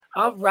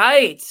All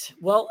right.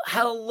 Well,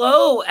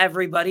 hello,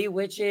 everybody,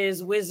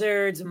 witches,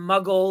 wizards,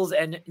 muggles,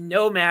 and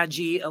no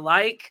magi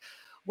alike.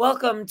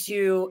 Welcome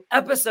to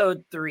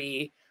episode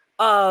 3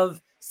 of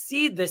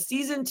the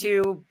season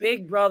 2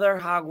 Big Brother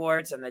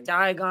Hogwarts and the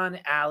Diagon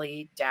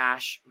Alley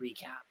Dash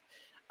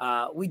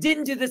recap. We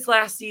didn't do this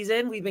last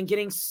season. We've been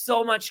getting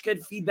so much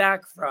good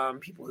feedback from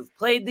people who've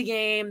played the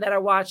game that are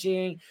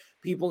watching,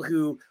 people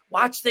who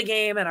watch the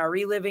game and are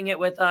reliving it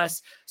with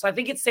us. So I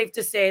think it's safe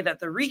to say that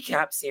the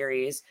recap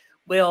series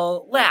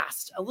will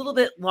last a little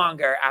bit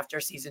longer after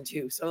season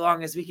 2, so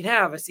long as we can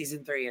have a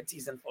season 3 and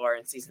season 4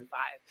 and season 5.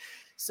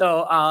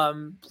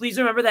 So please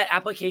remember that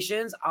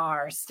applications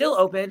are still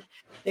open.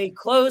 They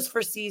close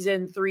for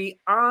season 3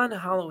 on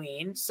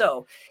Halloween.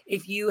 So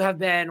if you have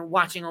been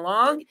watching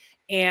along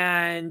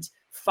and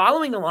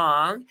following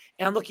along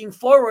and looking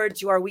forward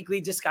to our weekly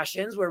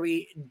discussions where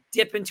we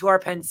dip into our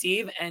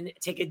pensieve and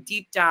take a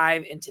deep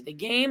dive into the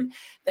game,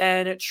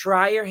 then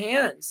try your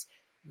hands.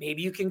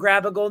 Maybe you can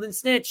grab a golden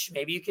snitch.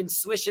 Maybe you can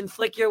swish and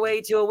flick your way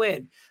to a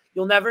win.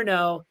 You'll never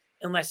know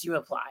unless you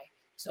apply.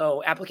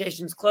 So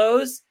applications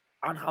close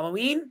on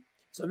Halloween.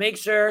 So make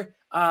sure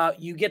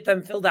you get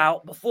them filled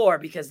out before,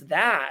 because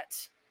that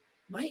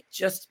might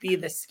just be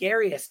the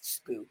scariest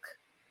spook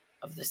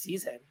of the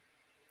season.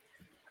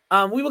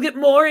 We will get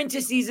more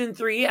into season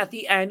 3 at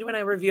the end when I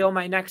reveal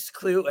my next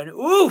clue. And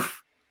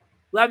oof,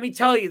 let me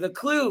tell you, the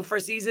clue for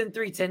season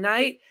 3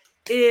 tonight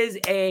is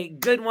a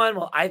good one.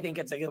 Well, I think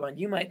it's a good one.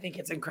 You might think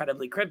it's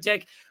incredibly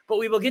cryptic, but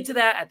we will get to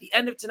that at the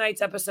end of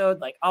tonight's episode.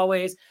 Like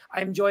always,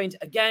 I'm joined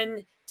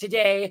again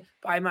today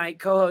by my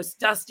co-host,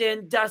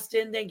 Dustyn.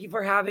 Dustyn, thank you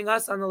for having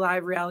us on the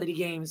Live Reality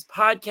Games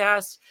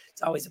podcast.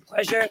 It's always a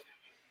pleasure.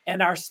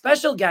 And our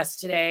special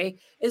guest today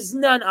is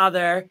none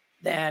other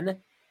than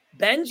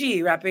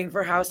Benji, repping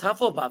for House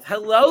Hufflepuff.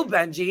 Hello,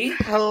 Benji.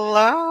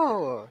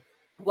 Hello.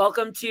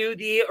 Welcome to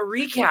the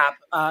recap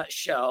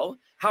show.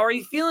 How are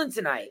you feeling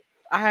tonight?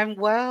 I'm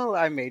well.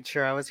 I made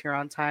sure I was here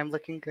on time,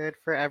 looking good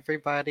for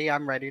everybody.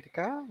 I'm ready to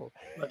go.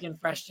 Looking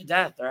fresh to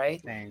death,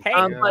 right? Thank Hey,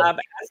 you.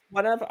 as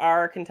one of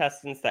our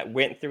contestants that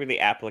went through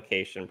the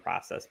application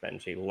process,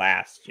 Benji,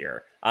 last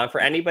year, for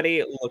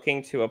anybody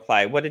looking to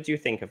apply, what did you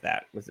think of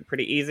that? Was it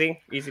pretty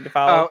easy? Easy to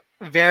follow?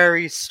 Oh,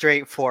 very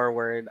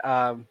straightforward.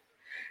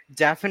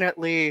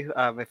 Definitely,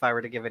 if I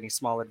were to give any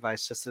small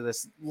advice just to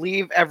this,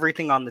 leave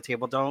everything on the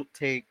table.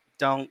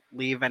 Don't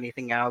leave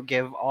anything out.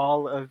 Give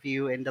all of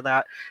you into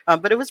that.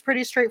 But it was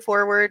pretty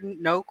straightforward.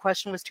 No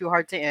question was too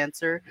hard to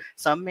answer.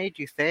 Some made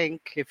you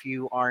think if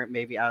you aren't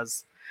maybe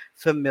as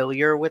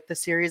familiar with the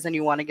series and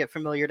you want to get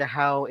familiar to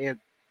how it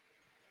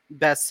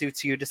best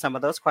suits you to some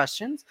of those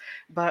questions.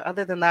 But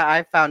other than that,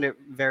 I found it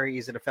very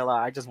easy to fill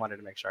out. I just wanted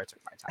to make sure I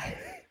took my time.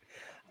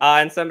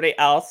 And somebody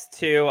else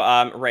too,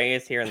 Ray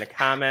is here in the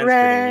comments.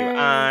 Putting you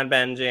on,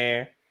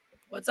 Benji.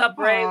 What's up,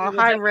 Ray?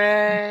 Hi,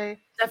 Ray.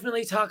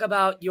 Definitely talk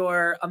about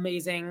your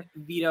amazing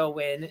veto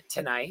win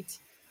tonight.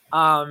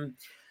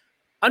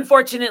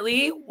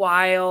 Unfortunately,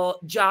 while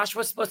Josh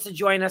was supposed to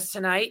join us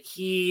tonight,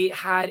 he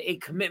had a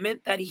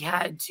commitment that he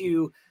had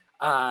to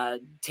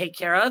take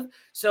care of.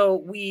 So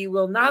we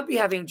will not be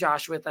having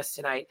Josh with us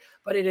tonight,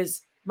 but it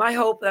is my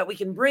hope that we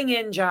can bring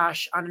in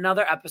Josh on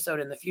another episode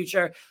in the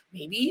future,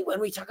 maybe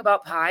when we talk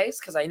about pies,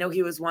 because I know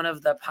he was one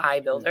of the pie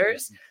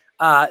builders.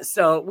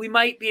 So we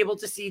might be able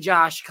to see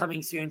Josh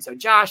coming soon. So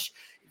Josh,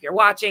 if you're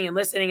watching and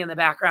listening in the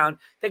background,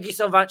 thank you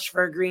so much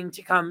for agreeing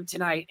to come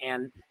tonight.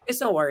 And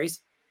it's no worries.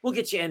 We'll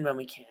get you in when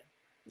we can.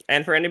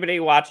 And for anybody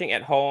watching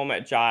at home,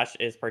 Josh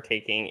is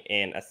partaking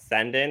in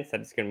Ascendance.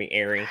 That's going to be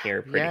airing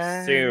here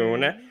pretty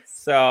soon.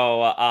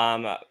 So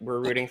we're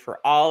rooting for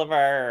all of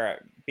our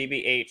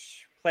BBH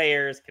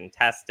players,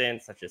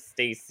 contestants, such as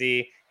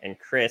Stacy and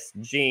Chris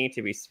G,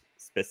 to be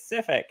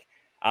specific,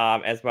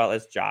 as well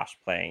as Josh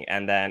playing.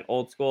 And then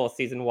Old School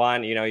Season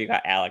 1, you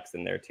got Alex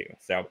in there too.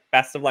 So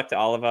best of luck to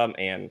all of them,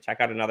 and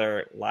check out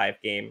another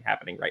live game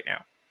happening right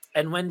now.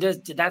 And when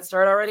did that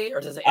start already?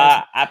 Or does it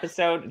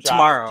episode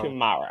tomorrow?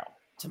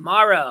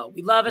 Tomorrow.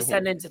 We love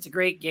Ascendance. It's a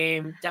great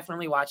game.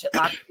 Definitely watch it.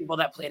 Lots of people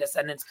that played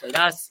Ascendance played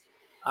us.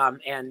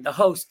 And the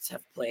hosts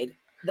have played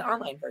the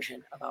online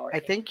version of our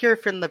game. I think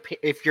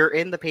if you're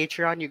in the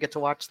Patreon, you get to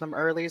watch them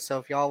early. So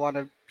if y'all want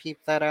to peep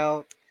that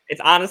out.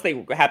 It's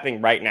honestly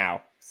happening right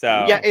now.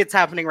 So yeah, it's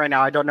happening right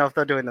now. I don't know if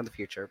they'll do it in the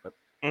future, but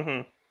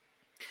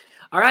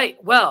All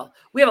right. Well,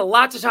 we have a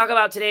lot to talk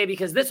about today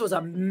because this was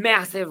a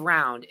massive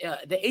round.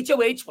 The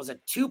HOH was a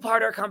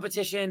 2-parter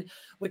competition,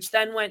 which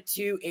then went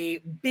to a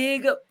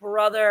Big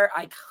Brother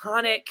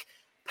iconic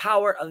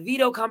Power of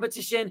Veto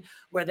competition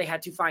where they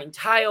had to find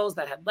tiles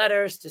that had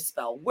letters to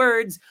spell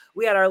words.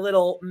 We had our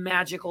little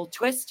magical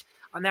twist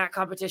on that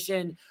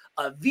competition.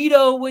 A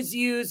veto was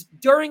used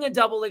during a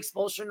double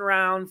expulsion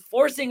round,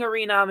 forcing a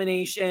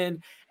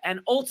renomination,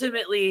 and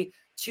ultimately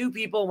 2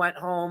 people went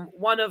home,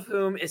 one of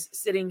whom is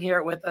sitting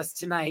here with us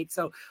tonight.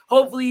 So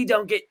hopefully you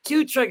don't get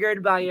too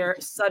triggered by your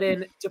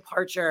sudden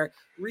departure,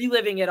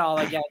 reliving it all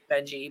again,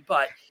 Benji.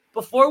 But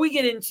before we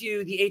get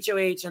into the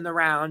HOH and the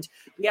round,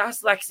 we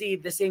asked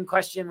Lexi the same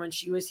question when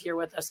she was here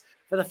with us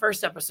for the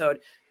first episode.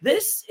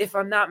 This, if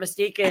I'm not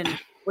mistaken,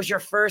 was your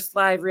first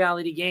live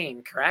reality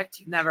game, correct?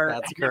 You've never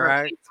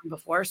played one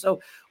before.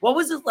 So what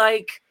was it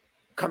like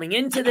coming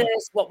into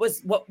this?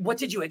 What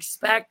did you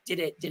expect? Did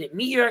it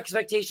meet your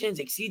expectations,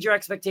 exceed your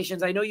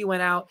expectations? I know you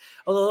went out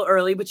a little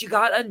early, but you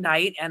got a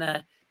night and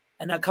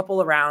a couple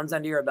of rounds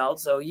under your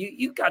belt. So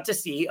you got to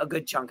see a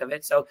good chunk of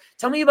it. So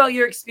tell me about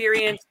your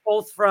experience,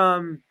 both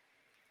from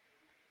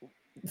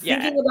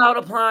thinking about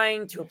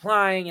applying to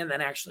applying and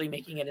then actually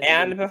making it.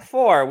 And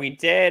before we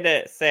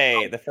did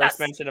say the first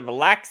mention of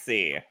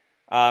Lexi.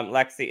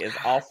 Lexi is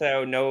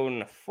also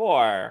known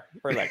for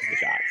her Lexi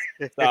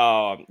shots.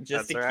 So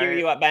just to cue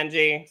you up,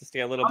 Benji, just to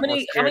get a little more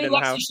spirit in the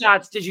house. How many Lexi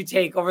shots did you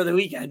take over the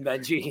weekend,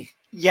 Benji?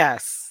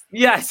 Yes.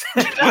 All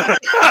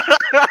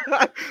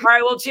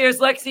right. Well, cheers,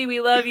 Lexi.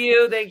 We love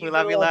you. Thank you. We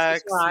love you,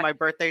 Lex. My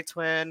birthday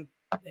twin.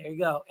 There you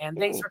go. And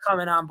thanks for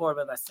coming on board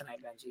with us tonight,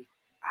 Benji.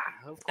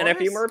 And a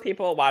few more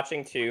people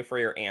watching too for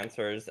your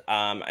answers.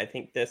 I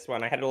think this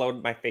one I had to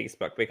load my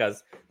Facebook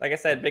because, like I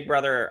said, Big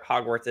Brother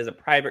Hogwarts is a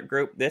private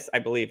group. This, I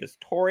believe, is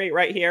Tori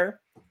right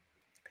here,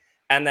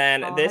 and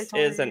then this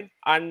is an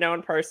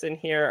unknown person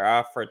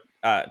here for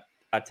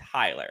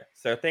Tyler.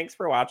 So thanks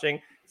for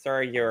watching.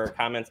 Sorry, your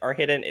comments are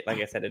hidden. Like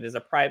I said, it is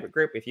a private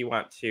group. If you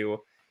want to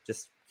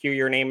just cue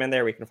your name in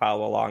there, we can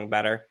follow along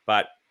better.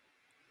 But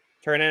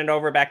turning it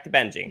over back to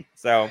Benji.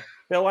 So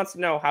Bill wants to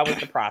know, how was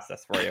the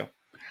process for you?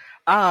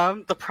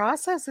 The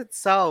process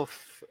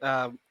itself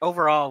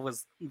overall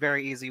was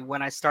very easy.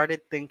 When I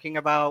started thinking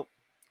about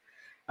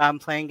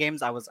playing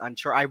games, I was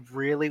unsure. I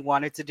really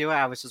wanted to do it.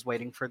 I was just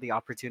waiting for the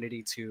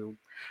opportunity to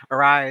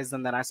arise.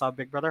 And then I saw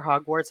Big Brother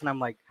Hogwarts and I'm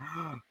like,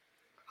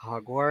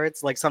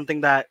 Hogwarts, like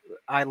something that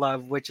I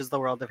love, which is the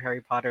world of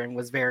Harry Potter, and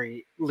was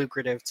very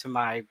lucrative to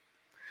my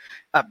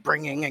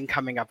upbringing and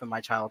coming up in my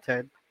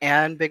childhood.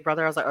 And Big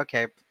Brother, I was like,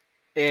 okay,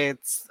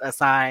 it's a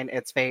sign,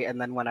 it's fate. And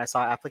then when I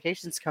saw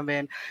applications come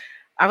in,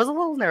 I was a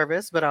little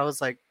nervous, but I was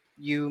like,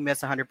 you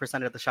miss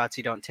 100% of the shots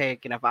you don't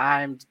take. And if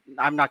I'm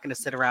not going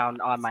to sit around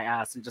on my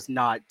ass and just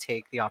not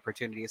take the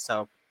opportunity.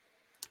 So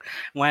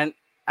went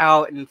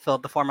out and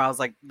filled the form. I was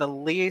like, the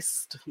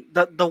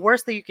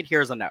worst that you could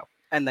hear is a no.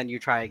 And then you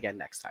try again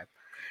next time.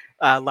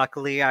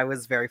 Luckily, I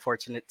was very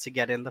fortunate to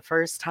get in the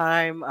first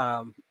time.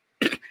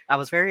 I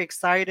was very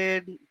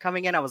excited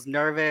coming in. I was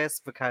nervous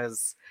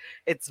because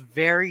it's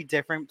very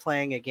different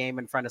playing a game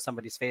in front of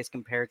somebody's face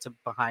compared to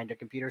behind a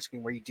computer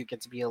screen, where you do get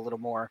to be a little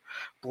more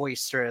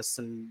boisterous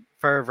and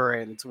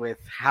fervent with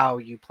how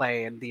you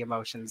play and the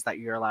emotions that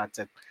you're allowed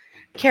to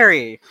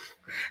carry.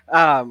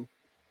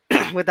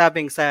 With that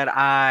being said,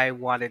 I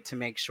wanted to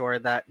make sure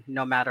that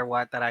no matter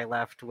what, that I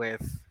left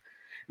with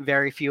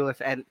very few,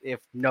 if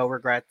no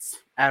regrets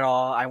at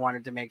all. I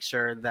wanted to make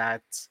sure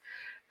that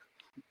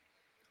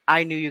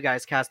I knew you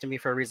guys casted me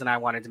for a reason. I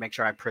wanted to make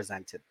sure I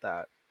presented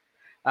that.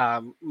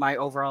 My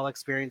overall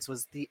experience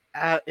was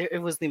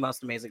it was the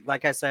most amazing.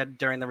 Like I said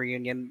during the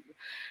reunion,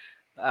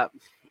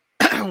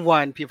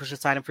 one, people should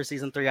sign up for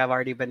season 3. I've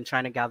already been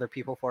trying to gather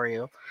people for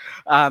you.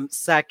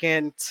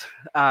 Second,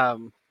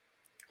 the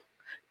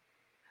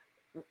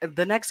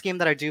next game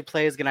that I do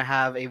play is going to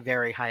have a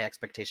very high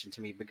expectation to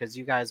me, because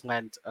you guys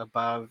went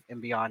above and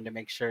beyond to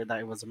make sure that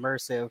it was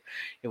immersive,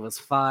 it was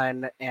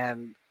fun,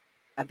 and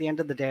at the end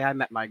of the day, I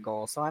met my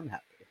goal, so I'm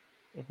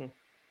happy.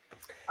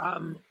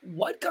 Mm-hmm.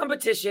 What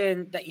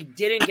competition that you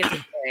didn't get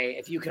to play,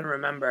 if you can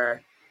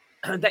remember,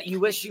 that you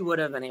wish you would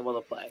have been able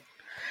to play?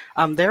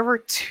 There were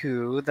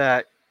 2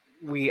 that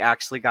we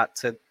actually got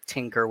to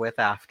tinker with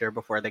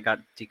before they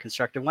got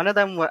deconstructed. One of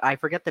them, I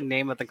forget the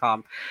name of the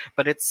comp,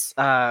 but it's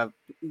the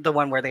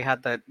one where they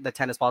had the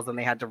tennis balls and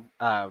they had to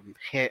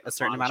hit a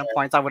certain amount of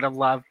points. I would have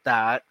loved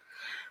that.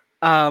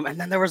 And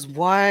then there was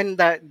one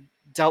that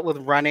dealt with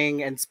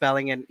running and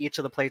spelling, and each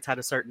of the plates had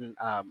a certain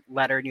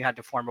letter, and you had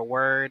to form a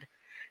word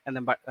and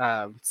then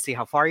see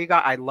how far you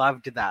got. I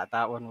loved that.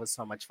 That one was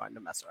so much fun to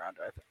mess around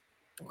with.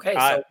 Okay,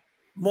 so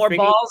more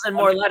balls and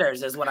more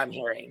letters is what I'm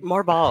hearing.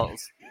 More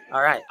balls.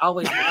 All right,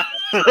 always.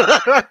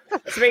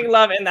 Speaking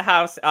love in the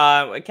house,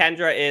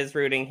 Kendra is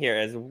rooting here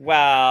as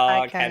well.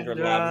 Hi, Kendra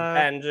loves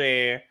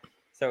Benji.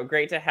 So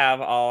great to have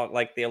all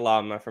like the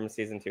alum from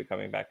season 2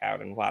 coming back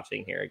out and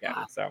watching here again.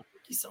 Wow. So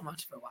thank you so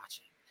much for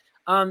watching.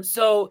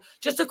 So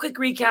just a quick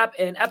recap.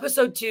 In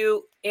episode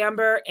 2,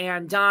 Amber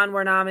and Don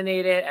were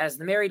nominated as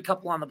the married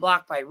couple on the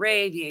block by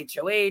Ray, the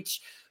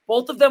HOH.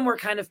 Both of them were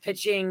kind of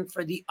pitching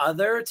for the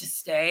other to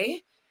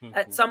stay.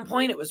 At some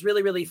point, it was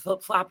really, really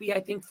flip-floppy,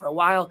 I think, for a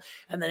while.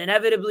 And then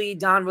inevitably,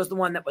 Don was the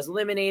one that was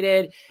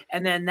eliminated.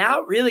 And then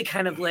that really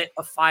kind of lit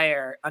a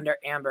fire under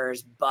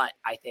Amber's butt,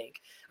 I think.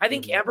 I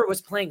think Amber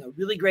was playing a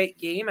really great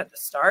game at the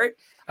start.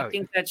 I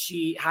think that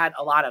she had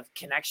a lot of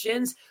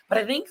connections. But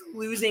I think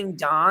losing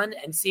Don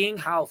and seeing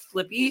how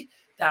flippy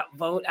that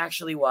vote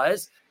actually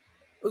was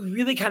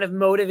really kind of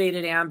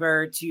motivated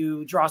Amber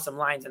to draw some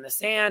lines in the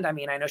sand. I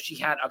mean, I know she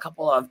had a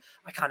couple of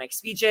iconic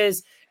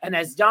speeches. And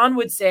as Don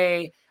would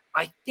say,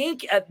 I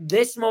think at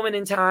this moment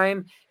in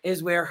time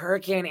is where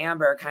Hurricane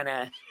Amber kind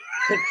of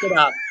picks it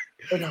up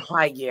in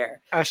high gear.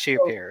 She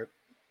appeared.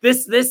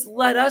 This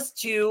led us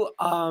to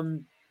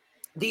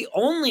the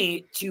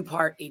only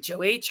 2-part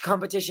HOH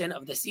competition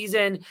of the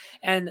season.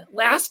 And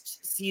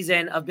last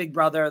season of Big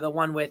Brother, the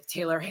one with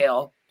Taylor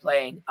Hale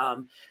playing,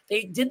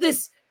 they did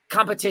this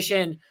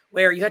competition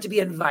where you had to be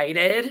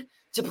invited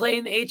to play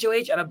in the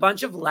HOH, and a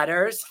bunch of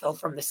letters fell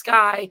from the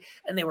sky,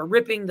 and they were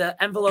ripping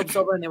the envelopes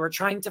over, and they were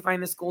trying to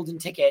find this golden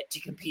ticket to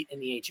compete in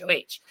the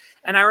HOH.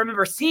 And I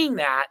remember seeing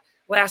that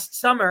last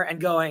summer and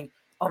going,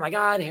 oh my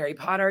God, Harry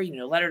Potter, you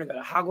know, letter to go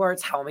to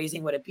Hogwarts. How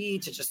amazing would it be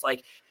to just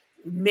like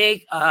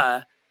make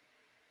a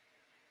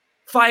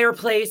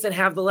fireplace and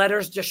have the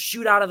letters just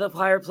shoot out of the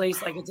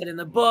fireplace like it did in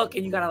the book,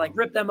 and you got to like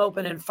rip them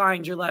open and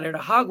find your letter to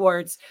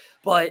Hogwarts.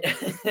 But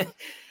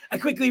I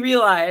quickly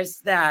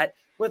realized that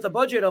with a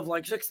budget of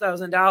like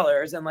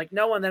 $6,000 and like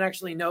no one that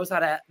actually knows how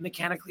to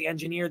mechanically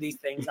engineer these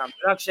things on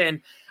production,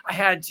 I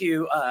had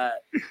to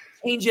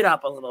change it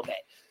up a little bit.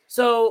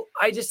 So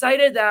I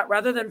decided that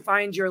rather than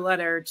find your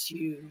letter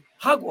to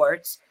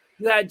Hogwarts,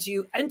 you had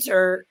to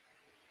enter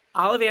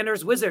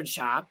Ollivander's wizard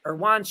shop or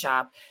wand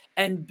shop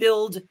and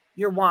build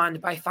your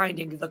wand by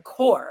finding the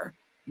core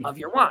of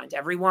your wand.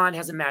 Every wand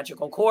has a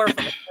magical core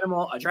from an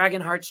animal, a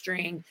dragon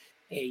heartstring,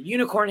 a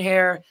unicorn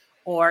hair,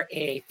 or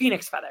a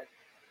phoenix feather.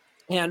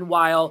 And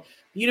while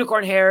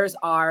unicorn hairs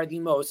are the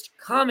most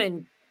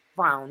common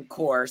found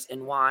cores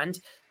in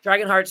wand,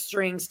 dragon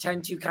heartstrings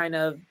tend to kind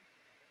of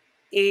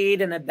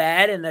aid and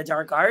abet in the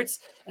dark arts,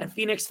 and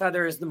phoenix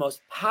feather is the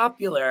most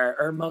popular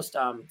or most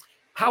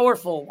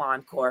powerful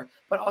wand core,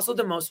 but also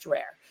the most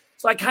rare.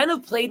 So I kind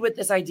of played with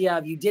this idea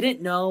of you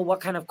didn't know what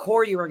kind of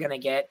core you were going to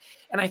get,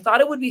 and I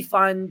thought it would be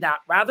fun that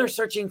rather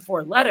searching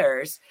for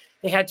letters,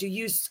 they had to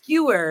use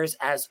skewers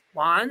as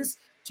wands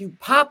to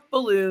pop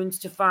balloons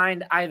to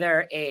find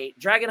either a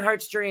dragon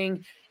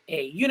heartstring,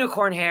 a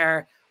unicorn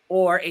hair,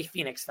 or a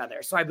phoenix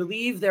feather. So I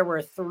believe there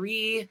were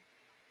 3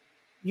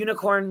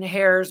 unicorn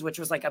hairs, which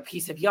was like a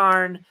piece of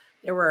yarn.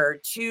 There were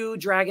 2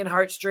 dragon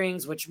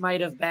heartstrings, which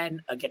might have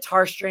been a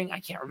guitar string.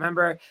 I can't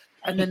remember.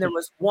 And then there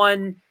was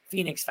 1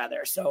 phoenix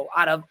feather. So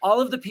out of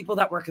all of the people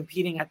that were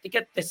competing, I think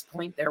at this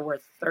point there were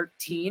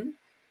 13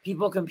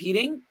 people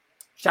competing.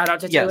 Shout out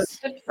to Taylor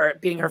Swift for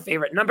being her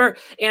favorite number.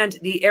 And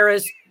the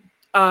Eras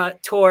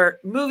Tour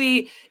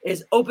movie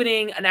is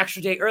opening an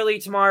extra day early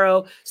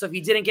tomorrow. So if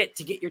you didn't get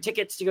your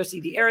tickets to go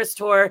see the Eras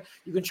Tour,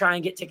 you can try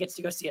and get tickets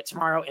to go see it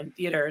tomorrow in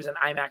theaters and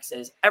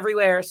IMAXs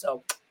everywhere.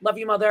 So love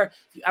you, mother.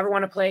 If you ever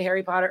want to play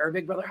Harry Potter or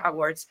Big Brother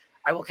Hogwarts,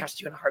 I will cast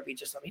you in a heartbeat.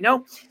 Just let me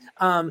know.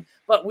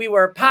 But we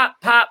were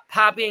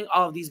popping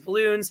all of these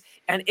balloons,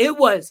 and it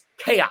was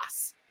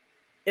chaos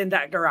in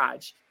that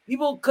garage.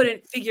 People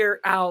couldn't figure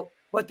out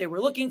what they were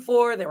looking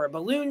for. There were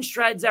balloon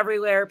shreds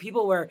everywhere.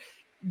 People were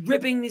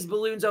ripping these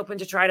balloons open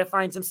to try to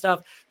find some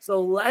stuff.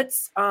 So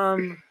let's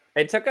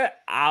it took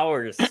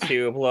hours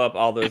to blow up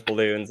all those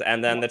balloons,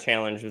 and then the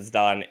challenge was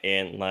done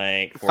in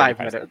like 5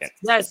 minutes. Seconds.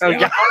 Yes, we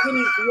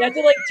had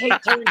to like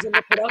take turns in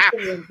the production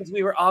room because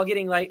we were all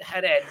getting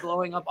lightheaded,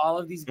 blowing up all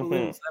of these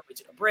balloons. So we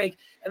took a break,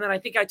 and then I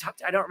think I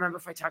don't remember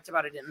if I talked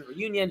about it in the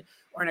reunion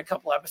or in a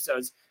couple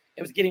episodes.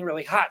 It was getting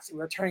really hot, so we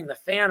were turning the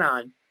fan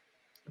on,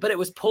 but it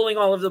was pulling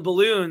all of the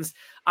balloons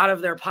out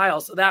of their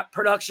pile. So that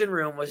production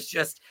room was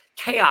just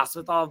chaos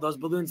with all of those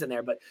balloons in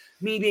there. But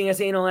me being as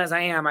anal as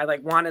I am, I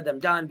like wanted them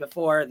done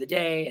before the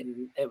day,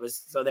 and it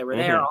was so they were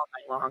there all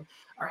night long.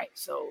 All right,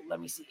 so let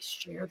me see.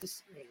 Share the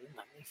screen.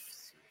 Let me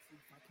see if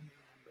I can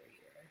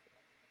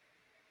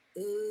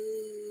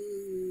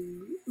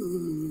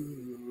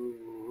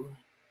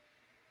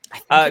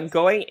remember here.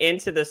 Going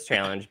into this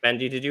challenge,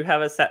 Benji, did you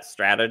have a set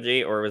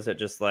strategy, or was it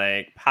just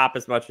like pop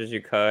as much as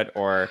you could,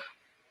 or?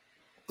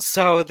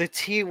 So the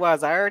tea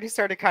was, I already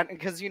started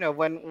because, you know,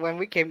 when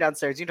we came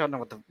downstairs, you don't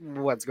know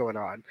what's going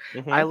on.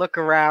 I look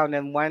around,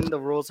 and when the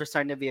rules are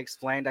starting to be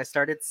explained, I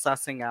started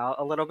sussing out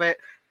a little bit.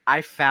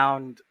 I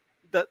found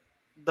the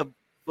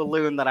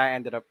balloon that I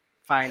ended up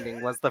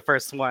finding was the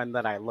first one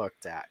that I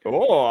looked at.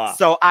 Oh.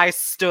 So I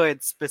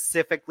stood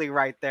specifically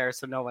right there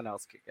so no one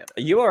else could get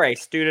it. You are a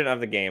student of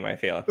the game, I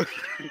feel.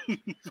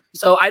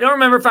 So I don't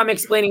remember if I'm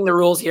explaining the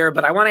rules here,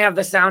 but I want to have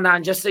the sound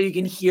on just so you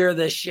can hear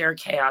the sheer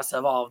chaos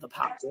of all of the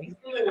popping.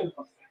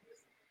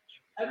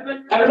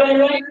 Everybody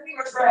ready?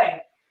 Where's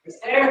Ray? Is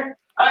there?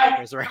 All right.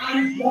 Where's Ray?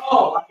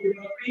 Go.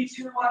 3,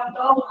 2, 1,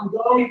 go. And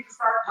go. You can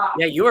start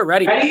popping. Yeah, you were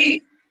ready.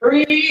 Ready?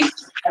 3.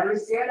 Everybody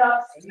stand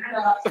up. Stand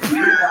up.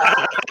 Stand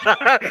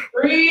up.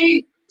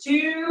 3,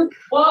 2,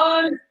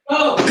 1,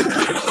 go.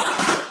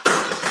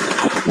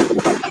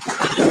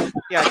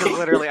 Yeah, because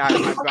literally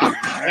I'm gone.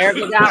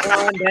 Erica got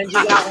one. Benji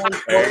got one.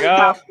 There you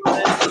go.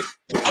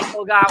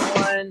 Michael got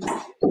one.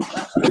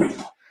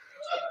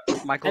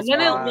 Michael's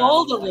and then it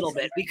lulled a little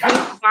bit. We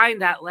couldn't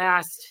find that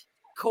last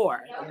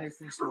core. Well, it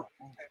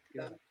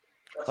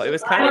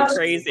was kind of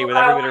crazy with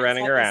everybody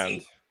running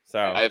around. So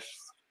I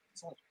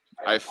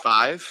have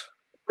 5.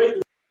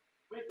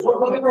 We're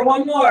looking for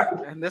one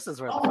more. And this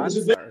is where the fun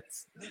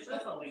starts.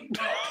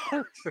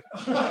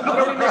 What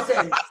are we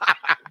missing?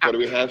 What do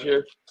we have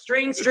here?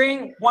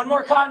 String. One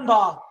more cotton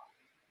ball.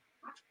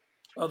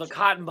 Oh, the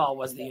cotton ball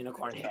was the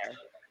unicorn hair.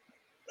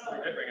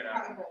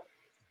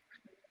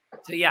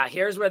 So yeah,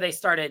 here's where they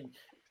started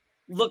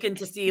looking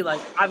to see,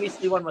 like,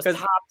 obviously one was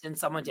popped and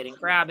someone didn't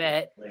grab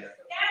it.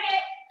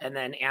 And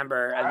then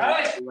Amber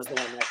was the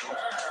one that got it.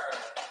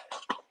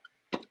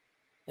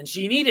 And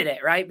she needed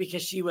it, right?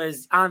 Because she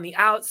was on the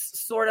outs,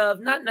 sort of,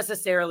 not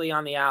necessarily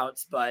on the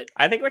outs, but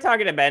I think we're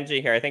talking to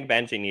Benji here. I think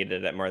Benji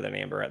needed it more than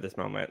Amber at this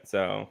moment.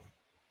 So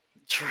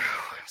True.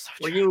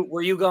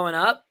 were you going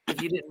up if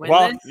you didn't win?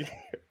 Well, this?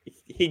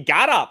 he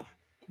got up.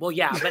 Well,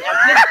 yeah, but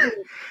at this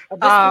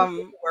point,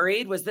 you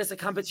worried? Was this a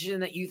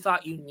competition that you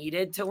thought you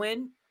needed to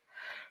win?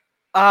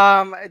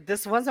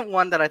 This wasn't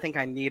one that I think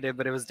I needed,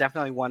 but it was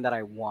definitely one that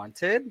I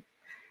wanted.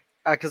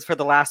 Because for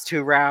the last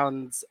 2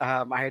 rounds,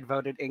 I had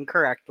voted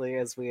incorrectly,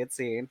 as we had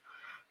seen.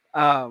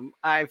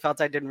 I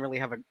felt I didn't really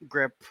have a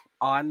grip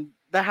on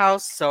the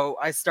house, so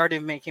I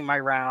started making my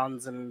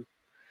rounds, and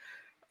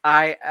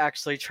I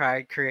actually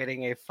tried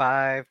creating a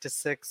 5 to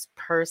 6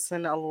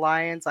 person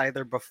alliance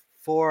either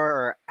before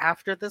or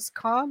after this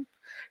comp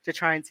to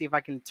try and see if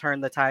I can turn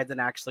the tides and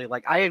actually,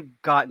 like, I had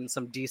gotten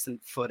some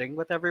decent footing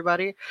with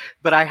everybody,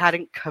 but I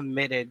hadn't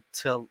committed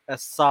to a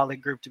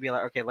solid group to be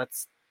like, okay,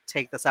 let's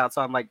take this out.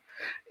 So I'm like,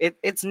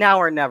 it's now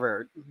or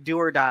never, do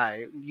or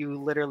die. You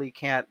literally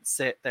can't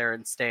sit there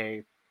and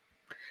stay.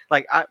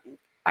 Like,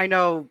 I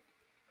know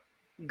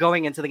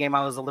going into the game,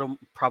 I was a little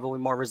probably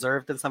more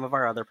reserved than some of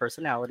our other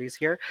personalities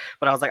here,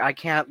 but I was like, I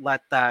can't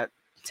let that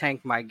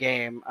tank my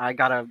game. I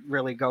gotta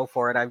really go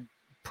for it. I've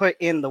put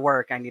in the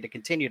work. I need to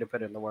continue to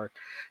put in the work.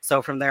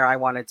 So from there, I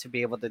wanted to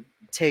be able to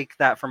take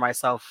that for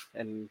myself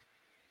and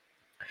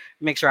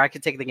make sure I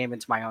could take the game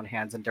into my own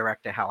hands and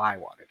direct it how I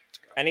wanted it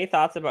to go. Any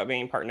thoughts about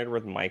being partnered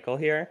with Michael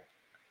here?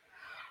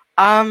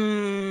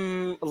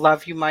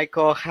 Love you,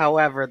 Michael.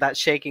 However, that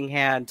shaking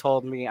hand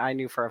told me I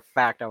knew for a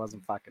fact I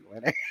wasn't fucking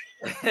winning.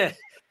 Yeah,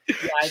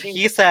 I think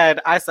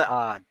I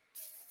said,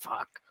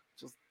 fuck.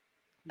 Just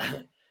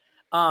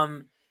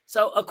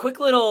So a quick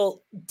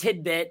little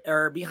tidbit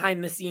or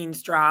behind the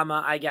scenes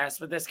drama, I guess,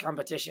 with this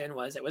competition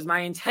was it was my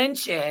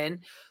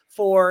intention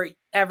for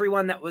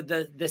everyone that was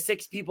the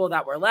 6 people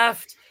that were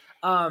left.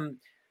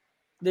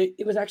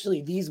 It was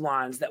actually these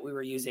wands that we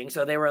were using,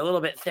 so they were a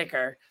little bit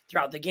thicker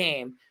throughout the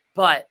game.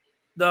 But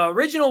the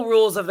original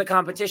rules of the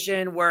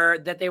competition were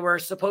that they were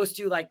supposed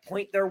to like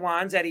point their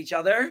wands at each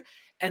other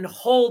and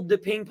hold the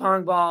ping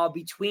pong ball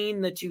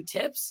between the 2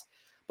 tips.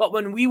 But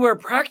when we were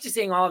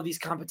practicing all of these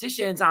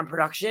competitions on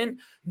production,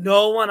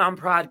 no one on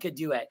prod could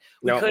do it.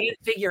 We couldn't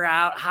figure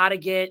out how to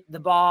get the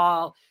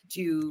ball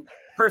to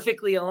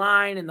perfectly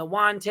align in the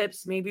wand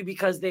tips, maybe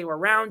because they were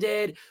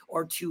rounded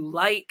or too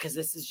light, because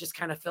this is just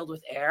kind of filled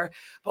with air.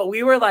 But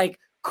we were like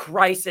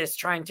crisis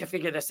trying to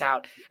figure this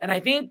out. And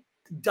I think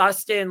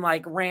Dustyn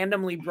like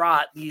randomly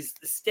brought these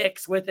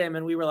sticks with him,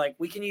 and we were like,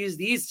 we can use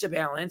these to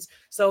balance.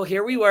 So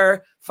here we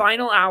were,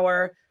 final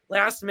hour,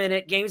 last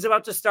minute, game's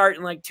about to start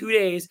in like 2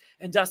 days,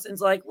 and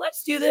Dustyn's like,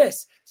 let's do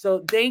this.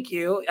 So thank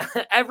you.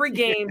 Every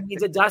game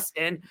needs a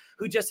Dustyn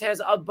who just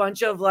has a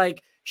bunch of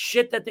like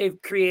shit that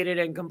they've created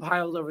and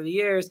compiled over the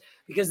years,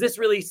 because this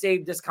really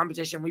saved this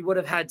competition. We would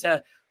have had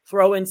to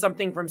throw in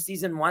something from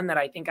season 1 that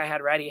I think I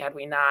had ready had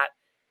we not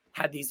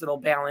had these little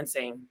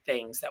balancing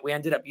things that we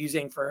ended up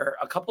using for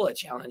a couple of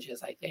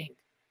challenges, I think.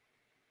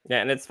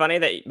 Yeah, and it's funny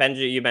that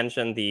Benji, you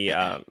mentioned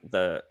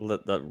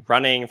the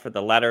running for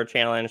the letter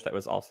challenge. That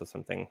was also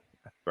something,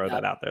 throw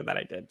that out there, that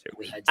I did too.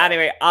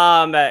 Anyway,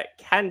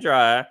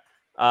 Kendra,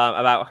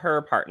 about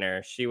her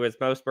partner, she was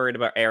most worried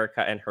about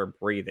Erica and her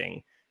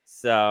breathing.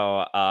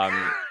 So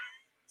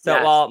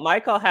Yes. While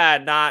Michael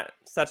had not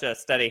such a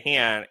steady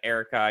hand,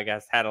 Erica, I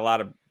guess, had a lot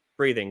of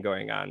breathing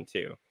going on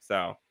too.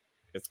 So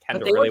because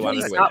Kendra really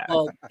wanted to win that.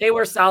 Well, they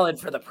were solid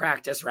for the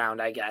practice round,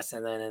 I guess,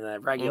 and then in the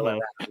regular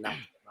round, not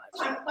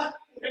too much.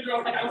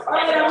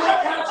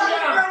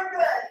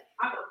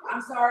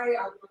 I'm sorry.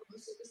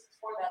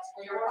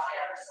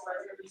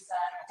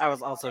 I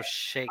was also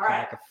shaking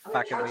like a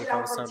fucking leaf.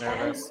 I was so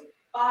nervous.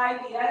 By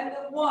the end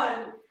of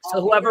 1.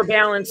 So whoever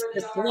balanced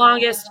this the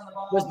longest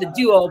was the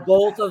duo.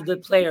 Both of the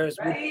players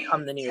would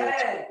become the new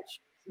 10,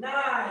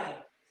 9,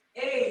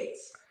 8,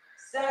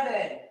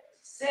 7,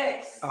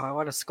 6. Oh, I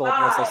want to scold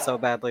myself so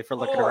badly for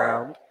looking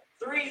around.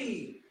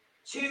 3,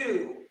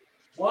 2,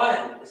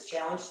 1. This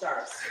challenge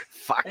starts.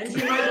 Fuck.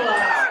 Benji Michael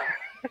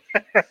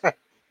out.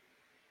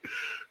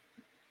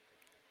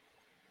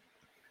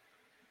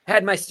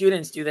 Had my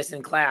students do this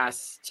in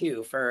class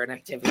too for an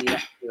activity,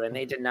 and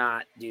they did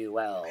not do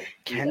well.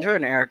 Kendra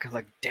and Erica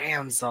look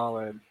damn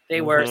solid.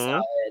 They were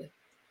solid.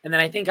 And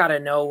then I think out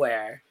of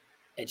nowhere,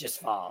 it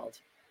just fell.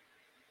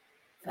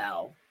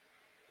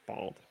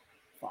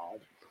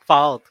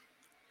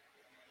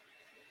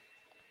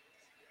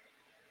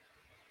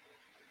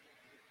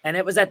 And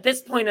it was at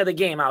this point of the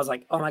game, I was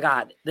like, oh my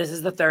God, this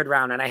is the 3rd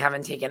round, and I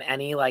haven't taken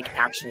any like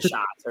action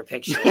shots or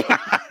pictures.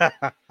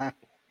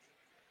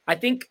 I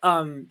think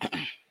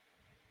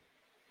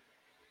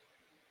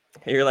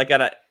You're like,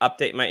 gotta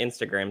update my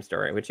Instagram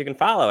story, which you can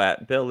follow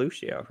at Bill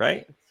Lucio,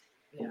 right?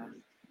 Yeah.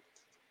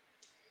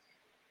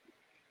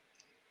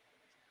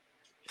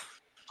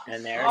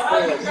 And there's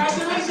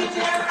congratulations,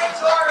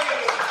 Torre!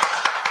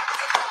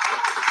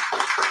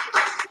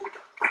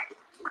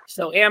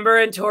 So Amber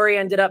and Torre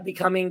ended up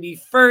becoming the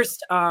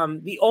first,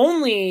 the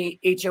only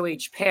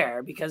HOH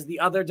pair, because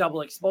the other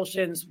double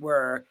expulsions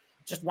were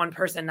just one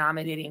person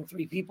nominating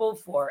 3 people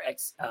for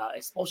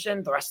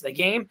expulsion the rest of the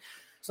game.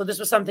 So this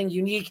was something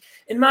unique.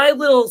 In my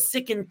little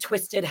sick and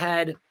twisted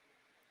head,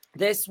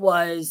 this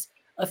was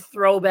a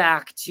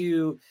throwback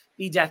to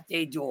the Death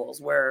Day duels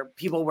where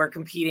people were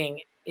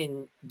competing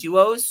in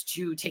duos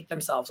to take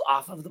themselves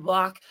off of the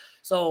block.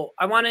 So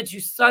I wanted to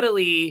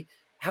subtly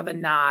have a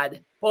nod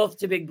both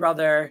to Big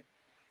Brother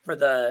for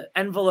the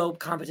envelope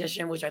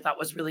competition, which I thought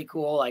was really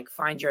cool, like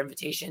find your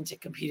invitation to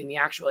compete in the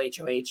actual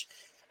HOH.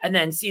 And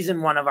then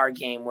season 1 of our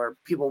game where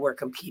people were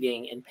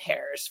competing in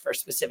pairs for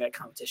specific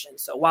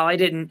competitions. So while I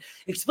didn't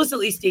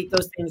explicitly state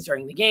those things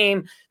during the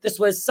game, this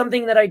was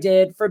something that I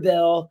did for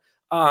Bill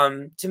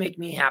to make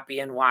me happy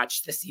and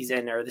watch the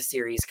season or the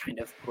series kind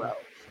of grow.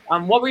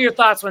 What were your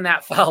thoughts when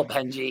that fell,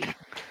 Benji?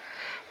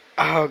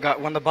 Oh God,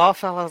 when the ball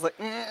fell, I was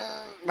like,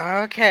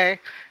 okay.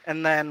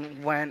 And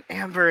then when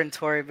Amber and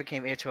Torre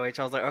became HOH,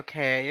 I was like,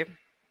 okay.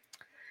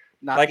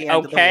 Not like the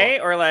end okay,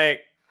 of the or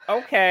like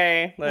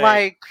okay,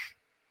 like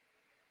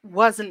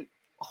wasn't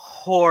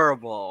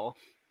horrible,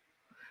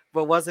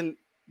 but wasn't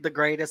the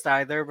greatest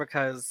either,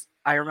 because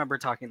I remember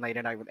talking late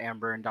at night with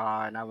Amber and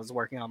Dawn. I was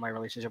working on my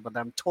relationship with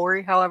them.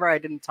 Torre, however, I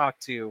didn't talk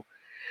to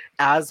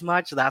as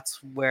much.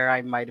 That's where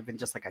I might have been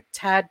just like a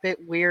tad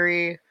bit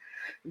weary.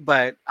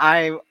 But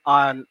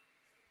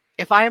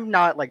if I am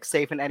not like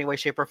safe in any way,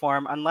 shape, or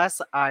form,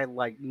 unless I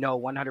like know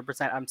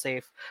 100% I'm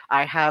safe,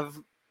 I have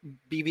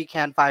BB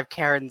Can 5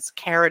 Karen's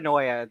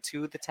paranoia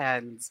to the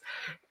tens.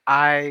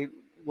 I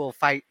will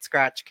fight,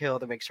 scratch, kill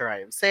to make sure I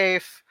am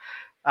safe.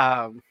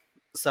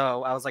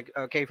 So I was like,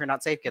 okay, if you're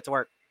not safe, get to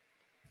work.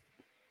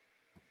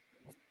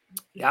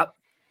 Yep.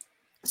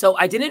 So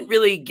I didn't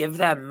really give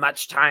them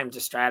much time to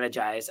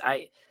strategize.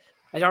 I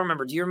don't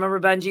remember. Do you remember,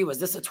 Benji? Was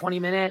this a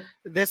 20-minute?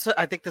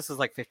 I think this was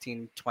like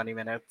 15, 20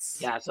 minutes.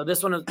 Yeah. So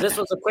this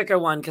was a quicker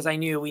one because I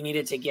knew we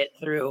needed to get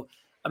through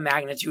a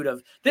magnitude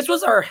of this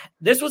was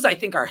I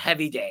think our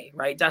heavy day,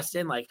 right,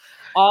 Dustyn? Like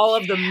all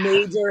of the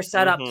major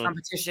setup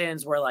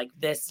competitions were like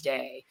this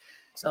day.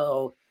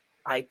 So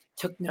I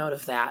took note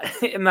of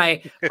that in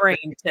my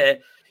brain to,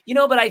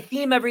 but I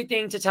theme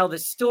everything to tell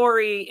this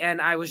story, and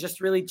I was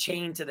just really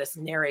chained to this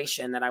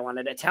narration that I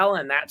wanted to tell,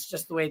 and that's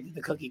just the way that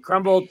the cookie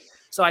crumbled.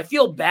 So I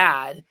feel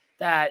bad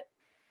that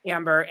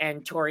Amber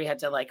and Torre had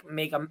to like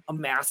make a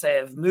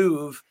massive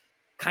move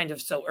kind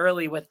of so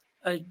early with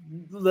a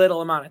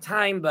little amount of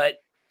time, but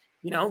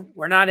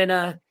we're not in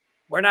a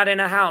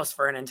house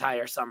for an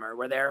entire summer.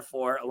 We're there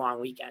for a long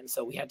weekend.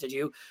 So we had to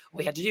do what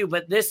we had to do.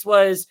 But this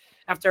was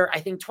after, I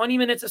think, 20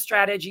 minutes of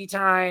strategy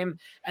time.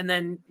 And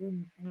then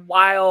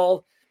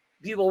while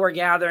people were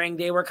gathering,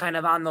 they were kind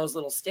of on those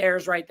little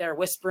stairs right there,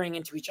 whispering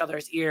into each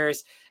other's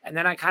ears. And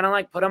then I kind of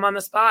like put them on the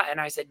spot. And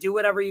I said, do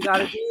whatever you got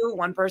to do.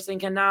 One person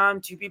can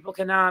nom, 2 people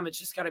can nom. It's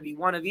just got to be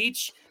one of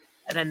each.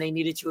 And then they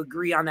needed to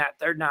agree on that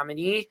third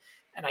nominee.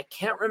 And I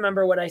can't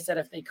remember what I said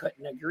if they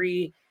couldn't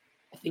agree.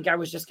 I think I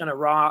was just going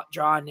to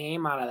draw a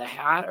name out of the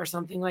hat or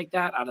something like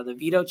that, out of the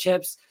veto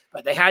chips,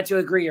 but they had to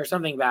agree or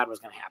something bad was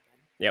going to happen.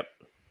 Yep.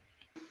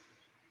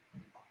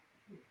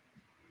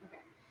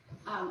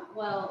 Okay.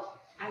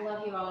 Well, I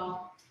love you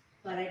all,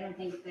 but I don't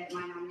think that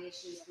my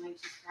nomination is going to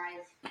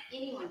surprise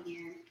anyone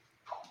here.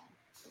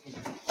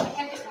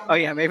 Oh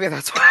yeah, maybe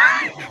that's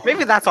why.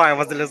 Maybe that's why I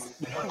wasn't as.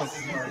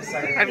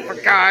 I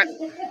forgot.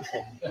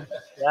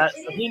 Yeah,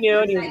 so he knew,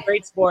 and he was a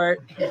great sport.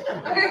 And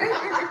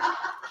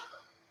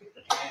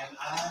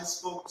I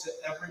spoke to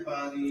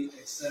everybody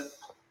except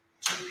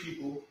 2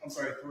 people. I'm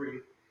sorry, 3.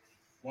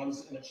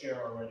 One's in a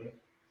chair already.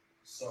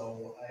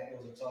 So it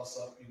was a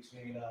toss-up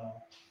between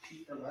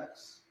Pete or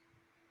Lex.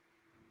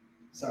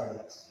 Sorry,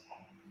 Lex.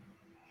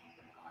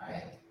 All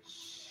right.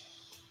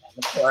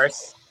 Of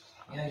course.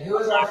 And who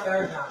was our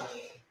third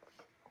nominee?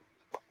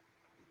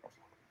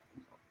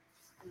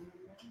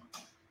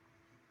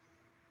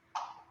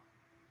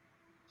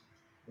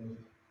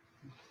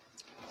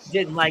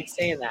 Didn't like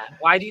saying that.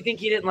 Why do you think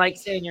he didn't like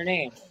saying your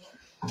name?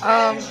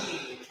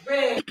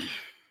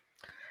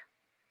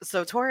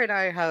 So Torre and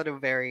I had a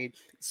very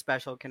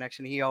special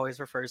connection. He always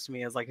refers to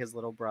me as like his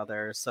little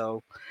brother.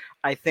 So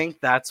I think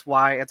that's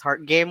why it's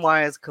hard. Game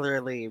wise,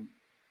 clearly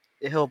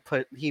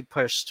he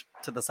pushed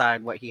to the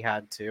side what he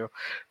had to,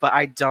 but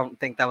I don't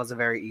think that was a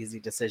very easy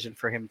decision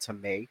for him to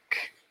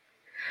make.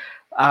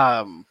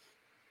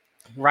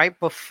 Right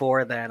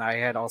before then, I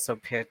had also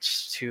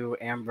pitched to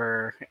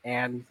Amber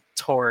and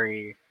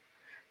Torre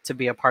to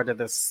be a part of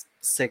this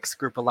 6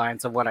 group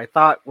alliance of what I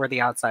thought were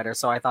the outsiders.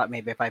 So I thought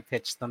maybe if I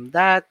pitched them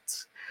that,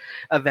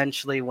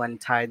 eventually when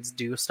tides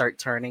do start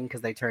turning,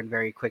 because they turn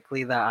very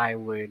quickly, that I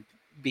would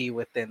be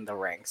within the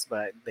ranks,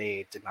 but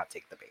they did not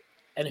take the bait.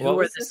 And who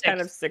were the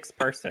kind of 6th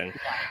person?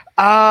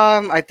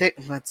 I think,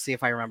 let's see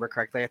if I remember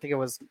correctly. I think it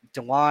was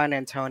Dewan,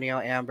 Antonio,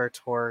 Amber,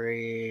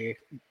 Torre,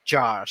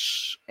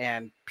 Josh,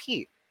 and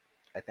Pete,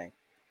 I think.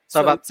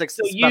 So about 6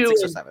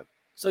 or 7.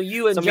 So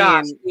you and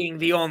Josh being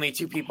the only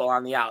 2 people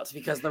on the outs,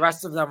 because the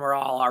rest of them were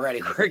all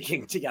already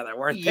working together,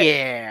 weren't they?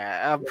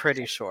 Yeah, I'm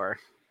pretty sure.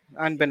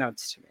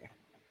 unbeknownst to me.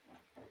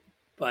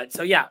 But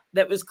so yeah,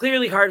 that was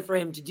clearly hard for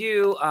him to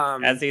do.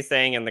 As he's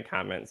saying in the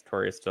comments,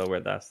 Tori's still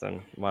with us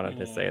and wanted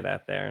to say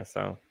that there.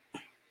 So,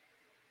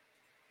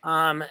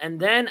 and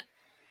then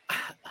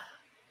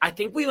I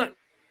think we went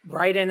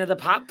right into the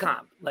pop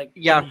comp, like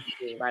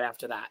right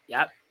after that.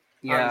 Yep.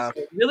 Yeah.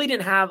 So really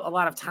didn't have a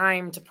lot of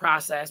time to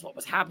process what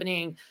was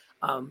happening.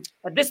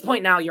 At this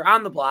point now, you're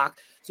on the block,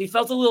 so you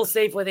felt a little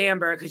safe with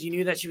Amber because you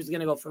knew that she was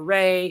going to go for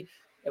Ray.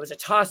 It was a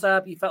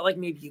toss-up. You felt like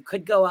maybe you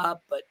could go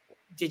up, but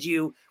did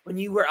you, when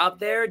you were up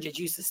there, did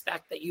you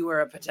suspect that you were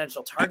a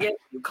potential target?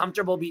 Were you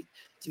comfortable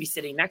to be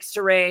sitting next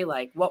to Ray?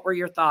 Like, what were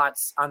your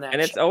thoughts on that?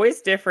 And it's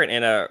always different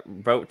in a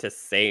vote to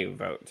save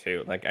vote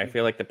too. Like, I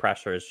feel like the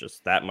pressure is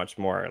just that much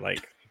more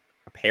like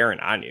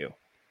apparent on you.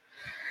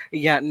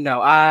 Yeah,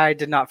 no, I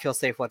did not feel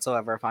safe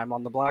whatsoever. If I'm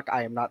on the block,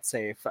 I am not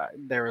safe.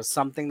 There was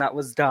something that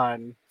was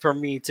done for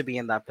me to be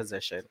in that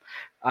position.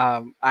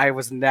 I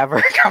was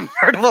never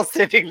comfortable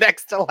sitting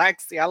next to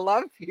Lexi. I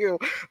love you,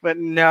 but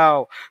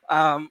no.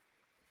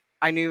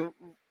 I knew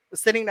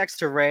sitting next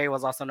to Ray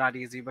was also not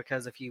easy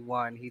because if he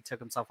won, he took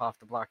himself off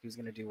the block. He was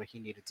going to do what he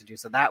needed to do.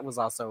 So that was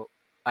also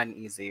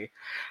uneasy.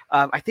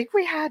 I think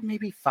we had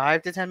maybe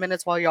 5 to 10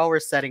 minutes while y'all were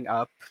setting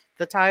up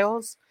the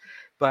tiles.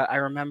 But I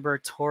remember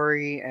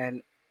Tori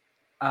and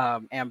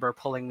Amber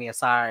pulling me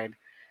aside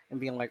and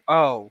being like,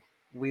 oh,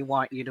 we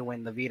want you to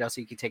win the veto so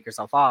you can take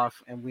yourself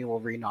off and we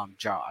will renom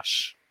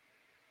Josh.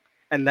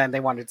 And then they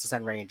wanted to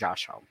send Ray and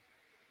Josh home.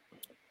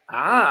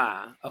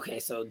 Ah, okay.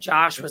 So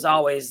Josh was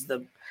always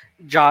going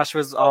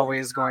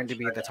to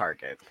be the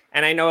target.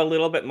 And I know a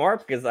little bit more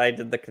because I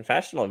did the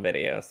confessional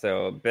video.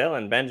 So Bill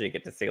and Benji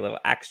get to see a little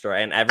extra.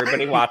 And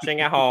everybody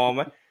watching at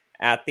home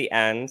at the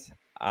end,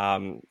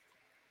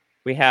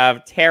 we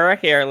have Tara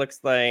here.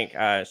 Looks like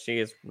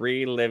she loves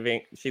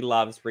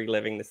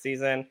reliving the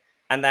season.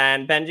 And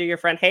then Benji, your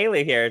friend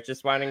Haley here,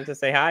 just wanting to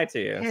say hi to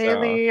you.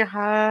 Haley,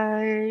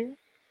 hi.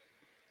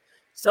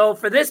 So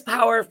for this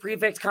Power of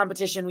Prefect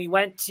competition, we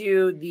went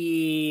to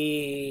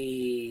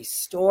the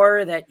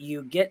store that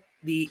you get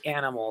the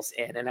animals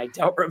in, and I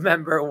don't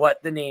remember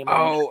what the name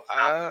was.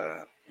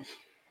 I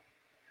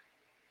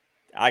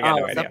got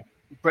no idea.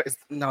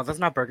 No, that's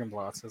not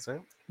Bergenbloss, is it?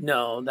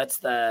 No, that's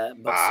the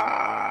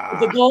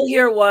goal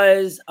here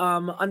was,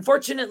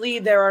 unfortunately,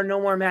 there are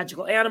no more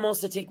magical animals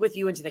to take with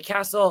you into the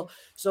castle,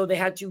 so they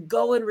had to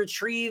go and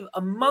retrieve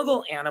a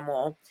muggle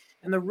animal.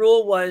 And the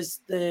rule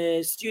was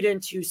the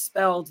student who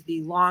spelled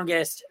the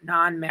longest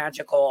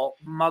non-magical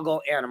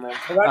muggle animal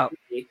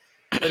correctly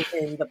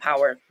in the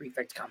Power of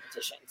Prefect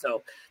competition.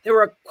 So there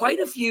were quite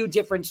a few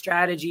different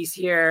strategies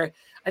here.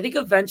 I think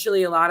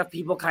eventually a lot of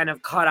people kind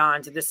of caught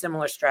on to this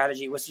similar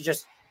strategy, was to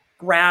just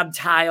grab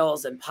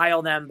tiles and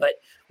pile them. But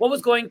what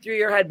was going through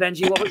your head,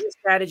 Benji? What was your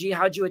strategy?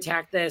 How'd you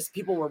attack this?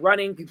 People were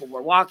running, people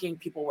were walking,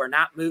 people were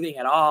not moving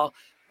at all.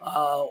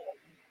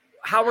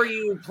 How were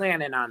you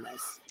planning on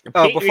this?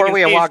 Oh, Pete, before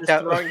we walked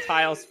out, throwing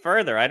tiles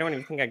further. I don't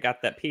even think I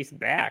got that piece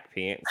back,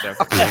 Pete. So.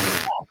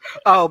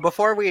 Oh,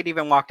 before we had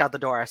even walked out the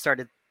door, I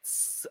started.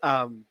 As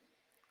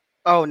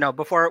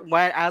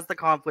the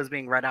comp was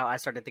being read out, I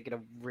started thinking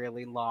of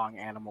really long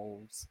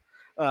animal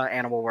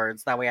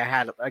words. That way, I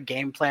had a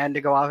game plan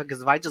to go off.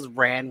 Because if I just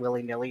ran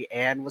willy nilly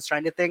and was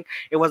trying to think,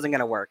 it wasn't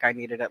going to work. I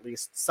needed at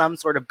least some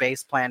sort of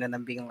base plan, and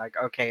then being like,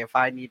 okay, if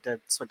I need to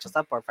switch this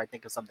up, or if I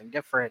think of something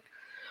different,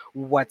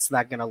 what's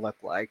that going to look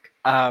like?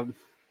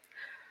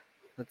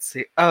 Let's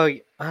see.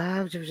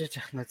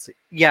 Let's see.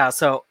 Yeah.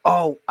 So,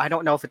 I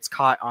don't know if it's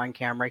caught on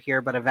camera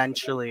here, but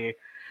eventually,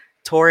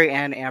 Tori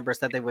and Amber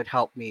said they would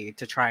help me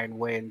to try and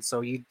win.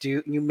 So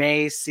you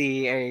may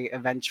see a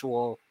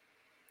eventual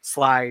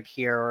slide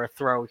here or a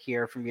throw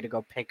here for me to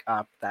go pick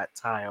up that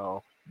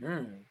tile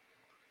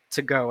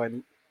to go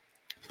and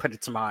put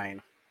it to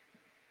mine.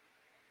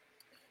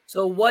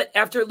 So what,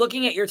 after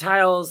looking at your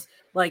tiles,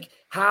 like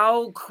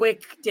how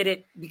quick did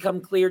it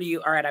become clear to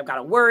you? All right, I've got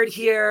a word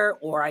here,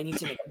 or I need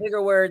to make a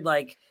bigger word.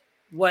 Like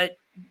what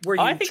were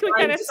you? I think we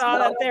kind of saw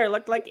that there. It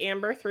looked like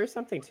Amber threw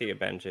something to you,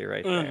 Benji,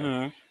 right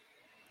there.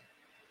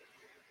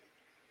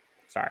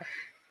 Sorry.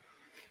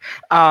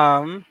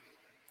 I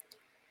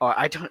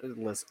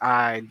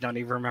don't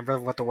even remember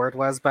what the word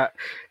was, but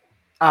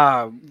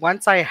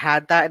once I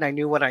had that and I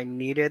knew what I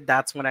needed,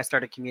 that's when I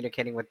started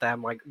communicating with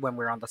them, like when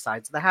we were on the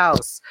sides of the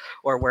house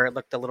or where it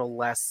looked a little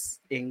less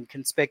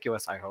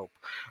inconspicuous, I hope.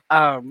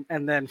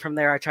 And then from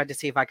there, I tried to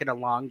see if I could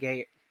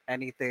elongate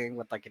anything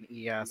with like an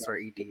ES or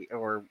ED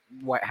or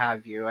what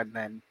have you. And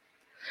then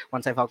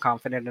once I felt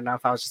confident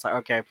enough, I was just like,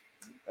 okay,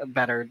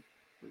 better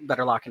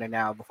lock in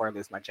now before I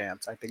lose my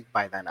chance. I think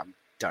by then I'm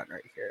done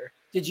right here.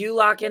 Did you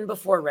lock in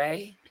before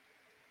Ray?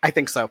 I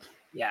think so.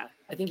 Yeah,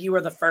 I think you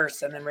were the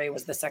first, and then Ray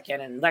was the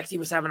second, and Lexi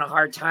was having a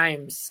hard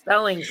time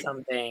spelling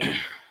something.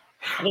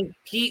 I think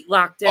Pete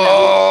locked in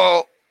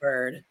a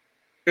word.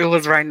 It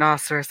was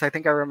rhinoceros. I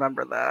think I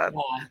remember that.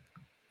 Yeah.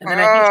 And then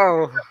I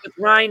think it was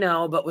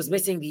rhino, but was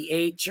missing the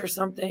H or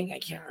something. I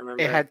can't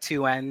remember. It had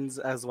 2 N's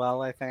as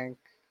well, I think.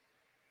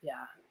 Yeah.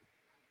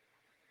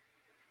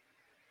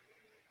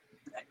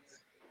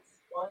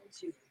 1,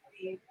 2, 3.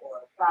 3, 4,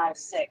 5,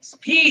 6.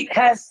 Pete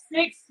has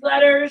 6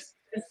 letters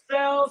to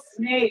spell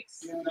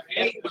snakes.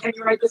 Hey, can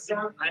you write this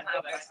down?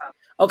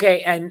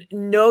 Okay, and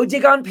no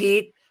dig on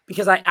Pete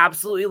because I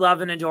absolutely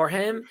love and adore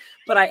him.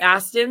 But I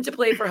asked him to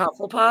play for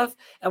Hufflepuff,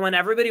 and when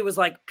everybody was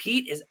like,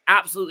 "Pete is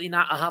absolutely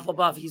not a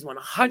Hufflepuff. He's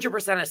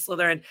 100% a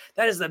Slytherin.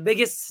 That is the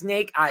biggest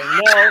snake I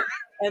know."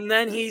 And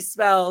then he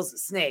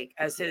spells snake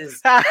as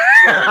his.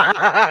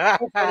 I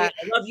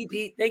love you,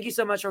 Pete. Thank you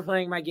so much for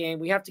playing my game.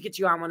 We have to get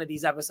you on one of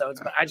these episodes,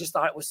 but I just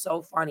thought it was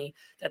so funny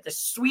that the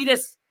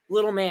sweetest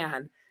little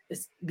man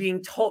is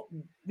being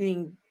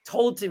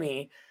told to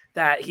me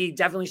that he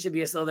definitely should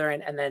be a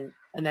Slytherin,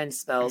 and then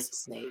spells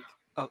snake.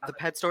 Oh, the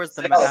pet store is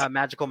the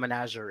Magical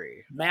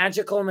Menagerie.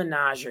 Magical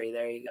Menagerie.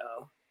 There you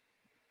go.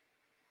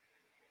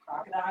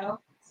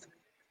 Crocodile.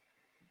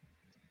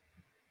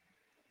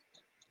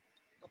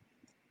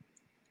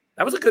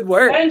 That was a good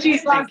word.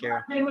 Benji's locked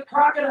in with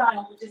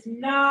crocodile, which is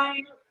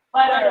 9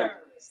 letters.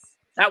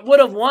 That would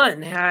have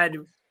won had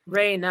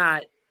Ray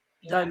not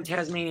done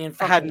Tasmanian.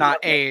 Had not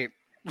 8.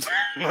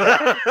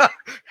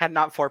 Had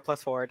not 4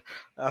 plus 4.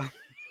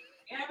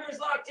 Amber's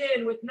locked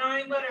in with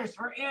 9 letters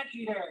for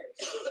anteaters.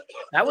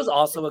 That was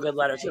also a good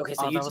letter too. Okay,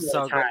 so you two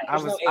so good. I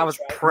was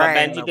right?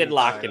 praying. Benji did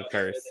lock in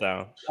first,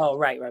 so. Oh,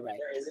 right.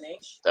 There is an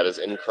H. That is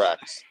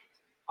incorrect.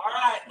 All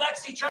right,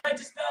 Lexi tried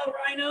to spell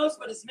rhinos,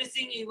 but is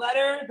missing a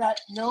letter that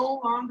no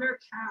longer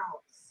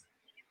counts.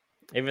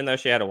 Even though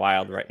she had a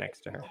wild right next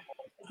to her.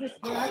 Is this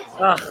correct?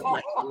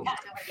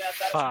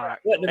 Fuck.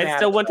 It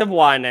still wouldn't have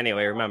won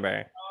anyway,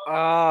 remember.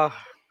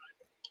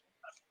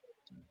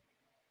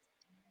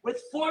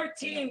 With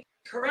 14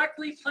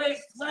 correctly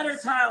placed letter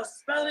tiles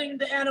spelling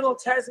the animal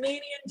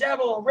Tasmanian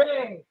devil.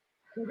 Ray,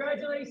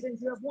 congratulations,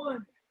 you have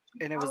won.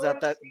 And it was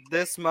at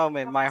this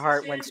moment my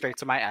heart went straight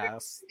to my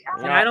ass.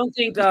 And I don't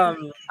think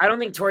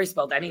Tori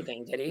spelled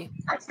anything, did he?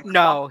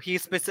 No, he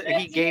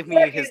gave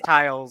me his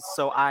tiles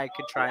so I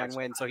could try and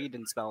win, so he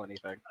didn't spell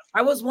anything.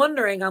 I was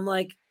wondering, I'm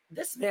like,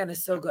 this man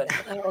is so good.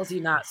 How the hell is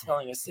he not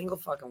spelling a single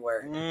fucking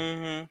word?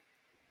 Mm-hmm.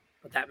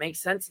 But that makes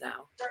sense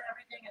now.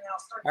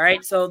 All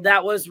right, so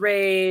that was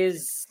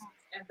Ray's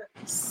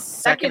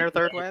second or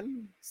third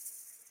win?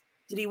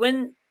 Did he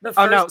win the first?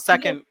 Oh, no,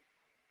 second.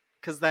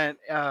 Because then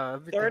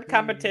third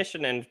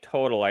competition in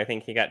total, I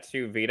think he got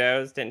 2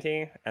 vetoes, didn't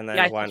he? And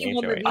then one he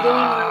won the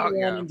HOH.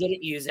 veto and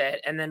didn't use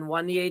it, and then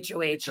won the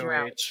HOH in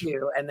round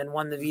 2, and then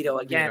won the veto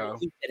again.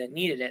 He didn't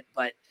needed it,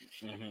 but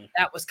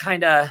that was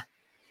kind of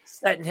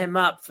setting him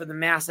up for the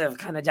massive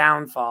kind of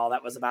downfall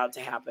that was about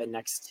to happen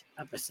next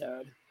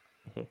episode.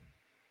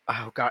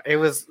 Oh god, it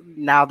was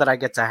now that I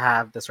get to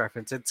have this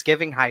reference. It's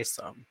giving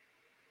Heisum.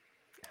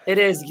 It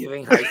is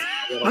giving Heisum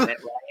a little bit,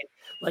 right?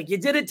 Like you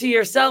did it to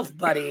yourself,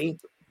 buddy.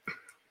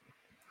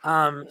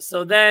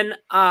 So then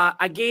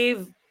I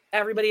gave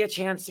everybody a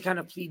chance to kind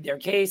of plead their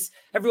case.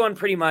 Everyone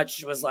pretty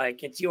much was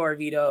like, it's your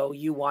veto,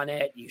 you won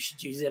it, you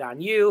should use it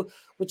on you,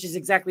 which is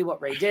exactly what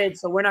Ray did.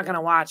 So we're not going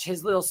to watch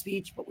his little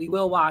speech, but we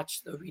will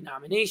watch the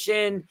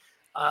renomination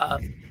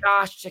of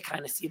Josh to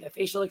kind of see the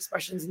facial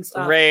expressions and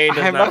stuff. Ray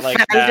does not like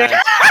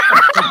that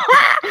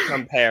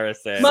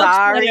comparison.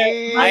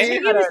 Sorry. I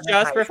think he was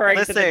just referring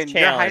to the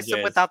challenges. You're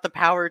Heisum without the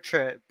power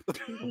trip.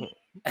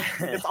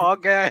 It's all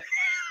good.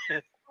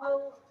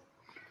 Oh,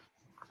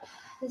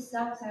 this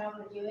sucks. I don't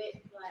want to do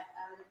it,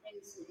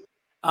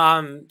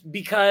 but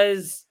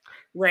because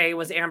Ray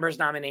was Amber's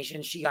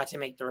nomination, she got to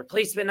make the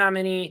replacement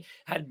nominee.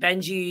 Had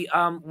Benji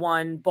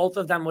won, both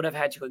of them would have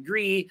had to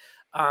agree.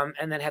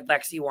 And then had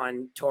Lexi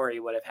won, Tori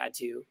would have had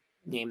to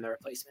name the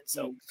replacement.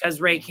 So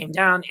because Ray came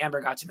down, Amber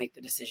got to make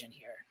the decision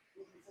here.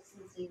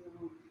 Consistency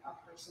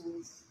of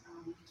person's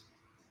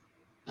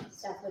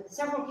stuff with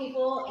several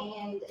people,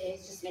 and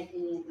it's just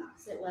making it not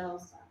sit well.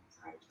 So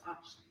sorry,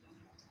 Josh.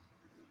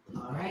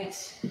 All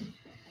right.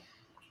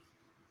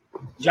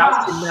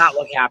 Josh did not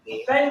look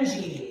happy.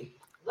 Benji,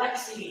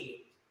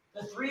 Lexi,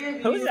 the 3 of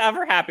you. Who's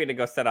ever happy to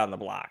go sit on the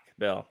block,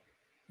 Bill?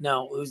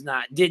 No, who's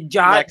not? Did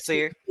Josh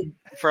Lexi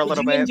for a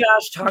little did bit? You and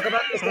Josh talk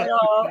about this at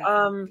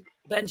all?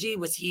 Benji,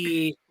 was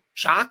he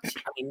shocked?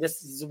 I mean,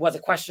 was a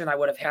question I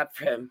would have had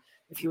for him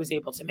if he was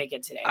able to make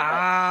it today.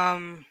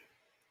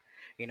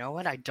 You know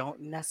what? I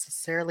don't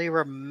necessarily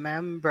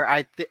remember.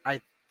 I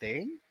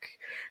think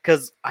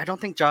because I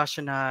don't think Josh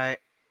and I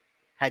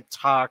had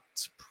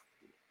talked.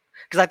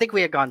 Because I think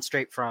we had gone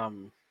straight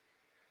from.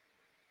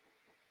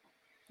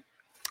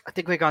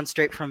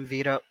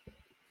 Veto.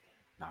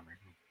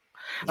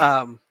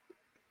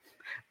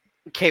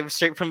 Came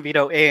straight from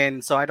veto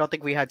in, so I don't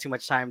think we had too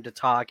much time to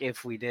talk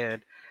if we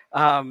did.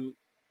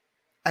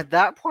 At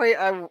that point,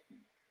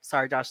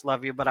 sorry, Josh,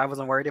 love you, but I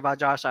wasn't worried about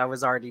Josh. I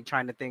was already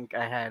trying to think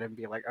ahead and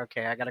be like,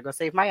 okay, I gotta go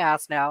save my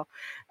ass now.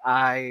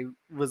 I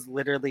was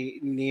literally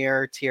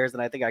near tears,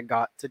 and I think I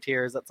got to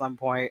tears at some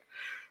point.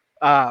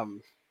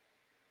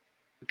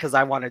 Because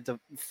I wanted to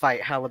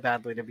fight hella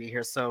badly to be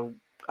here. So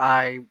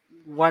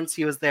once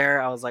he was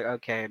there, I was like,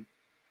 okay,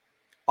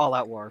 all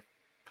out war,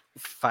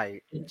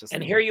 fight.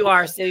 And here you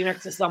are sitting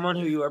next to someone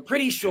who you were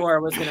pretty sure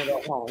was going to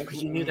go home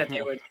because you knew that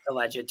they were the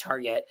alleged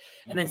target.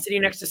 And then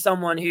sitting next to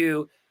someone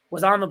who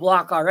was on the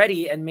block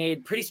already and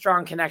made pretty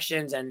strong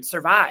connections and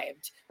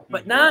survived,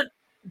 but not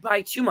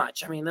by too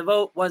much. I mean, the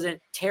vote wasn't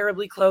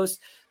terribly close,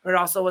 but it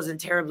also wasn't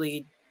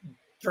terribly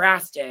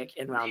drastic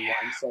in round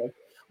one. So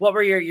what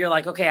were you're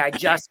like, okay, I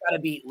just got to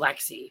beat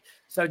Lexi.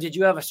 So did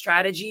you have a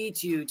strategy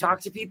to talk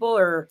to people,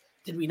 or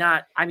did we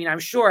not? I mean, I'm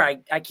sure I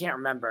can't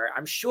remember.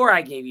 I'm sure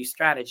I gave you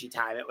strategy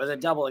time. It was a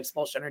double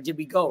expulsion, or did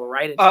we go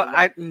right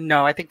into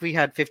No, I think we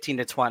had 15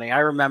 to 20. I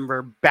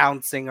remember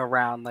bouncing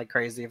around like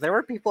crazy. If there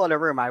were people in a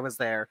room, I was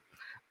there.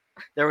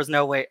 There was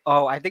no way.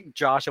 Oh, I think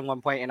Josh at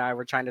one point and I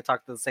were trying to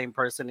talk to the same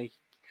person.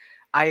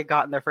 I had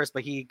gotten there first,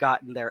 but he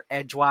got in there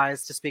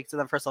edgewise to speak to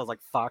them first. I was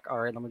like, fuck,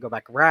 all right, let me go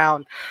back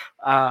around.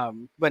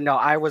 But no,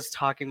 I was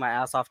talking my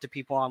ass off to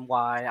people on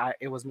why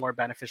it was more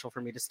beneficial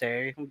for me to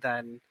stay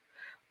than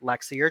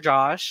Lexi or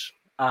Josh.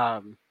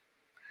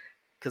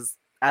 Because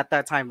at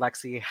that time,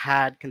 Lexi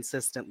had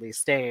consistently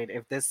stayed.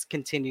 If this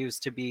continues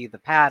to be the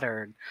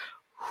pattern,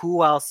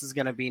 who else is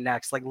going to be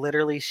next? Like,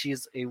 literally, she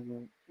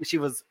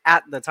was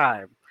at the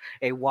time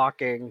a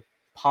walking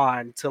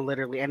pawn to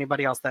literally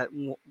anybody else that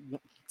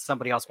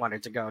somebody else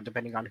wanted to go,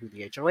 depending on who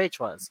the HOH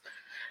was.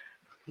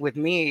 With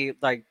me,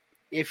 like,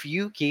 if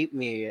you keep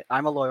me,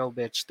 I'm a loyal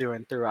bitch through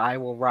and through. I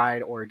will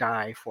ride or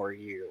die for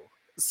you.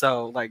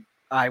 So, like,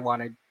 I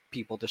wanted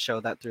people to show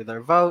that through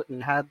their vote,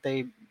 and had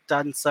they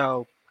done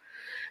so,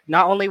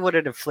 not only would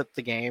it have flipped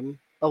the game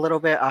a little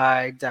bit,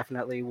 I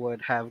definitely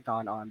would have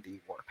gone on the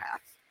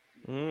warpath.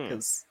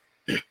 Because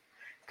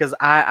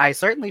I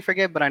certainly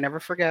forget, but I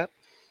never forget.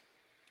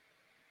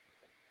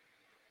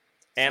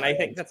 And I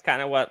think that's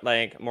kind of what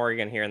like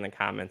Morgan here in the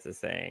comments is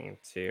saying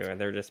too.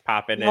 They're just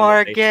popping in.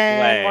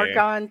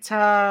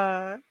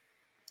 Morganta.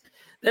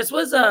 This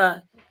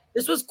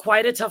was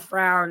quite a tough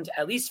round,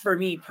 at least for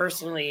me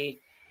personally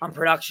on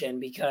production,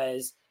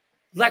 because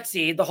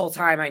Lexi, the whole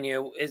time I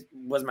knew,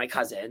 was my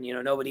cousin. You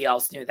know, nobody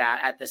else knew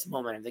that at this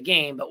moment of the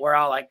game, but we're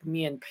all like,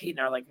 me and Peyton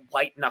are like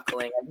white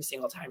knuckling every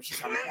single time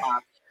she's on the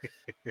block.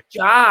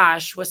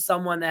 Josh was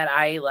someone that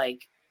I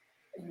like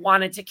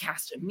wanted to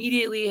cast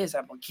immediately. His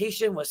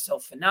application was so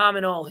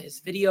phenomenal.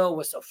 His video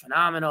was so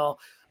phenomenal.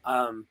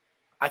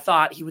 I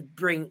thought he would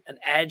bring an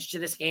edge to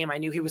this game. I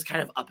knew he was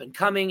kind of up and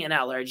coming in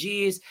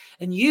LRGs.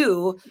 And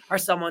you are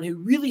someone who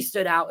really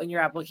stood out in your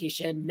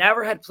application,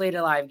 never had played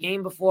a live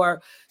game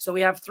before. So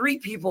we have three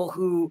people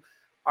who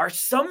are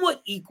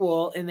somewhat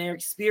equal in their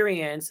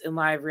experience in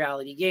live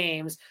reality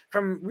games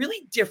from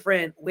really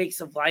different wakes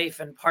of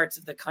life and parts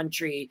of the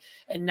country.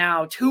 And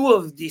now two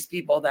of these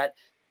people that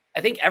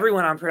I think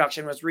everyone on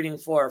production was rooting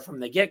for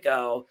from the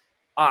get-go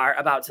are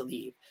about to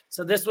leave.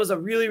 So this was a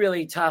really,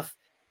 really tough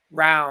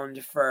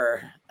round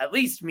for at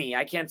least me.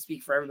 I can't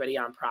speak for everybody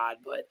on prod,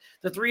 but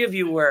the three of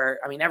you were,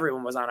 I mean,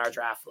 everyone was on our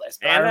draft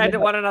list. And I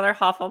didn't want another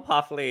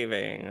Hufflepuff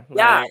leaving.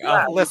 Yeah,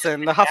 Like,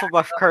 listen, the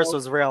Hufflepuff curse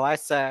was real. I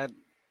said,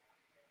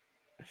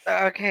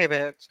 okay,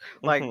 bitch.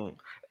 Like,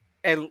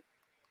 and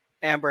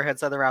Amber had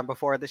said the round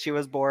before that she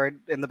was bored.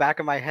 In the back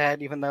of my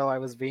head, even though I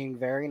was being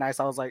very nice,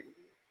 I was like,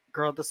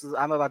 girl,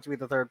 I'm about to be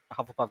the third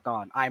Hufflepuff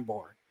gone. I'm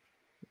bored.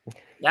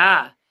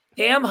 Yeah.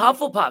 Damn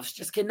Hufflepuffs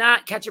just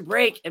cannot catch a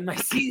break in my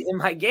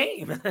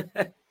game.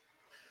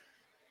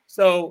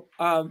 So,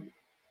 do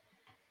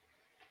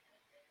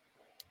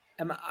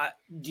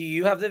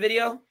you have the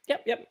video?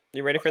 Yep.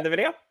 You ready for the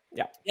video?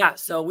 Yeah.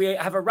 So we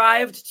have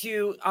arrived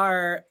to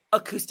our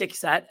acoustic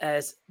set,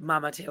 as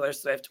Mama Taylor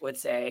Swift would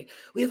say.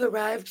 We have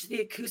arrived to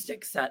the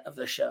acoustic set of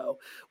the show,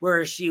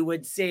 where she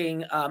would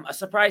sing a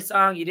surprise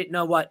song. You didn't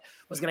know what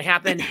was going to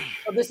happen.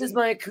 So this is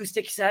my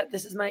acoustic set.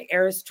 This is my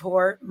Eras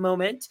Tour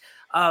moment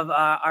of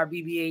our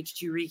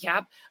BBH2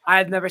 recap.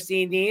 I've never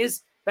seen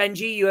these.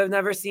 Benji, you have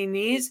never seen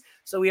these.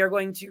 So we are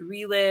going to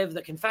relive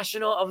the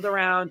confessional of the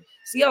round,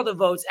 see how the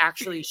votes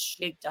actually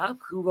shaped up,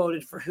 who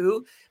voted for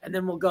who, and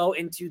then we'll go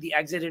into the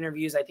exit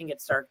interviews. I think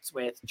it starts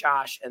with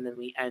Josh, and then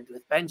we end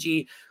with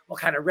Benji. We'll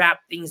kind of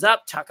wrap things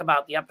up, talk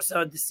about the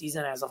episode, the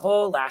season as a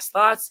whole, last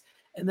thoughts,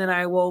 and then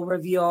I will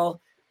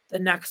reveal the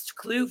next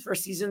clue for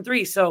season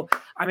 3. So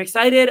I'm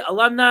excited.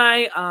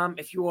 Alumni,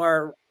 if you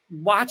are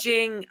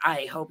watching,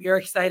 I hope you're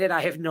excited. I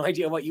have no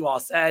idea what you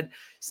all said,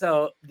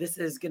 so this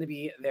is going to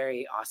be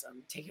very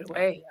awesome. Take it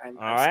away. All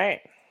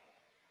right.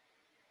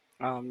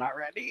 I'm not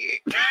ready.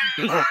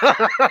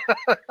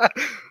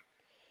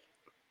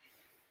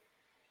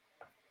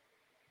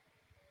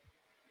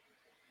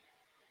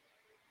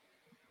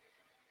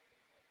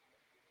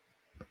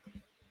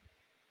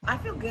 I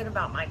feel good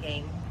about my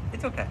game.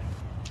 It's okay.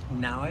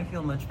 Now I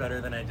feel much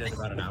better than I did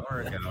about an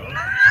hour ago.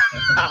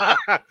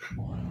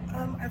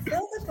 I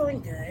feel it's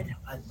going good.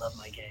 I love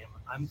my game.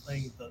 I'm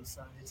playing both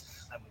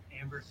sides. I'm with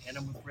Amber and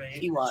I'm with Ray.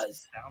 He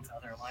was. Bounce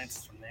out their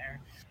alliances from there.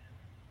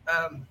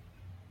 I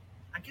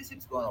guess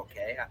it's going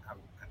okay. I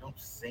don't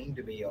seem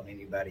to be on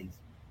anybody's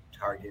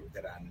target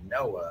that I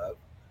know of,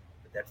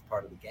 but that's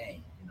part of the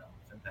game. You know,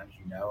 sometimes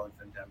you know and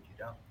sometimes you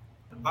don't.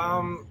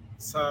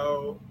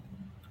 So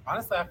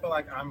honestly, I feel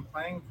like I'm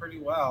playing pretty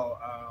well.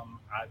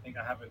 I think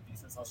I have a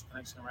decent social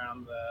connection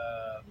around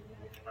the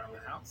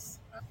house.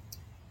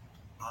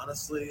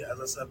 Honestly,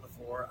 as I said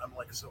before, I'm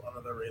like so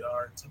under the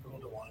radar, typical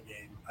DeWan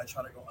game. I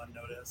try to go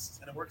unnoticed,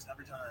 and it works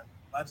every time.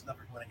 I just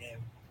never win a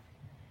game.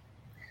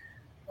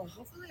 Well,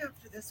 hopefully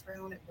after this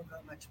round it will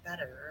go much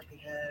better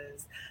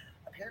because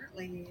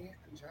apparently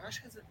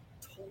Josh has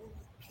told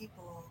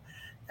people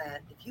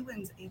that if he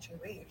wins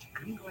HOH,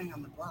 I'm going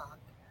on the block.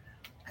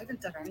 I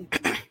haven't done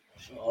anything.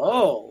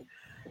 Oh.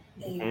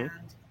 And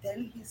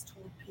then he's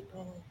told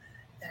people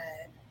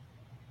that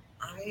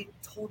I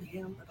told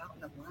him about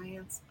an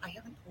alliance. I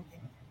haven't told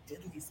him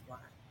diddly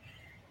squat.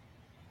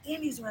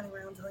 And he's running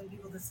around telling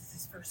people this is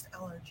his first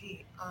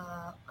LRG.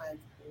 I've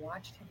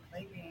watched him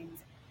play games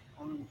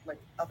on like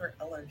other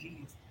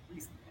LRGs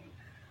recently.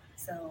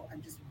 So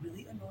I'm just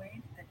really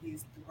annoyed that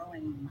he's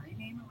throwing my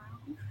name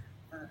around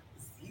for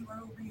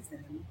zero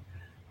reason.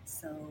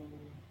 So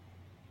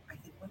I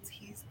think once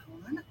he's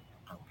gone,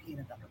 I'll be in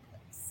a better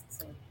place.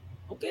 So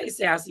Okay,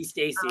 Sassy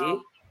Stacy.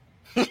 I'm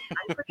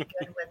pretty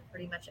good with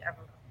pretty much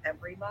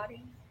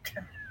everybody.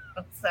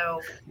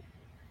 So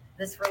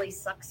this really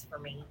sucks for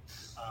me.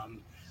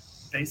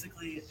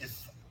 Basically,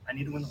 if I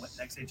need to win the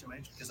next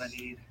HOH because I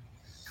need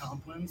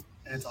comp wins,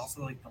 and it's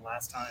also like the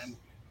last time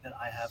that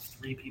I have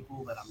 3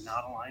 people that I'm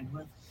not aligned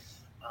with.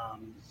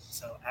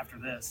 So after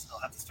this, I'll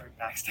have to start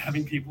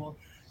backstabbing people.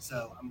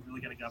 So I'm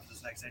really going to go for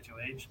this next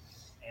HOH,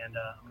 and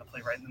I'm going to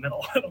play right in the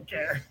middle. I don't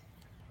care.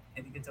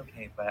 I think it's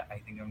okay, but I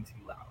think I'm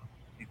too loud.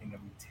 I think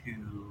I'm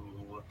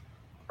too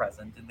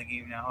present in the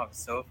game now. I was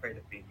so afraid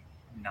of being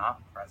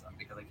not present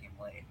because I came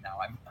late. Now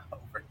I'm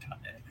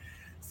overdone it.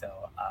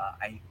 So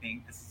I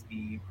think this is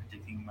me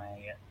predicting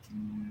my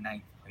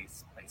 9th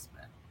place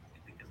placement. I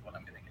think is what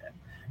I'm going to get.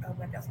 I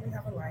definitely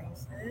have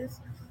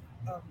alliances.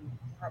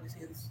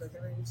 Obviously, the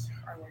Slytherins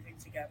are working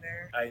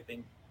together. I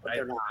think But I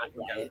they're not,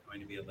 think I was going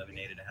to be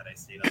eliminated had I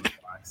stayed on the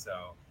block,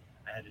 so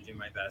I had to do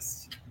my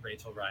best,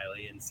 Rachel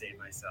Riley, and save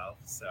myself.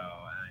 So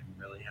I'm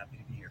really happy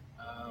to be here.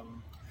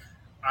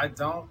 I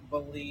don't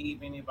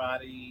believe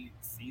anybody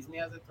sees me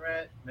as a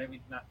threat. Maybe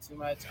not too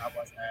much. I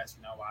was asked,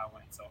 why I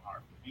went so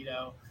hard for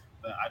veto,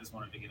 but I just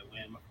wanted to get a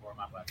win before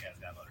my podcast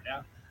got voted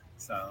out.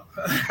 So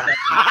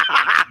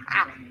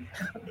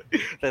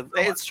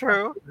it's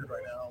true.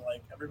 Right now,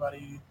 like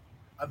everybody,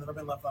 I've never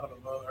been left out of a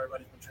vote.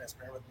 Everybody's been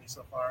transparent with me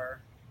so far.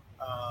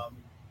 I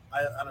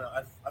don't know.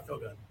 I feel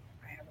good.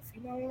 I have a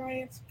female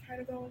alliance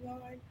kind of going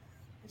on,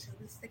 which has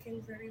been sticking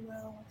very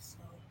well. So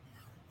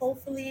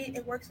hopefully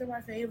it works in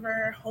my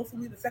favor.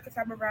 Hopefully the second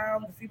time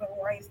around, the female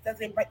alliance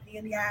doesn't bite me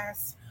in the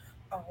ass.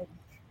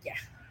 Yeah.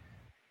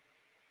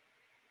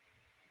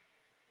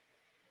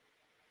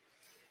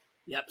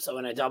 Yep. So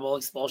in a double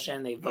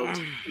expulsion, they vote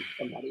to keep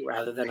somebody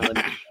rather than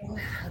eliminate.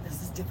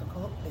 This is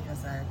difficult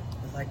because I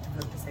would like to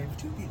vote to save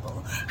 2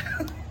 people.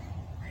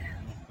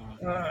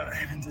 I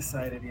haven't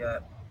decided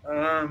yet.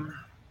 Well,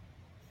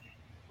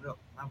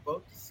 my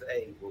vote to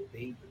save will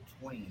be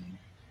between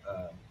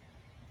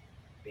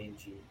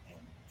Benji and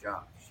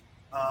Josh.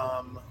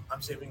 I'm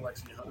saving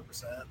Lexi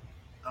 100%.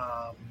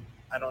 I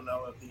don't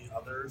know if the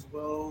others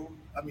will.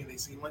 I mean, they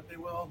seem like they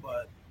will,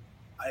 but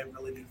I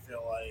really do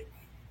feel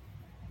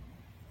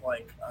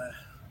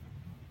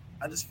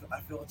I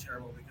feel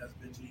terrible because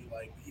Benji,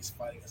 he's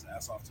fighting his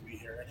ass off to be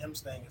here, and him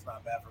staying is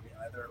not bad for me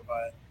either,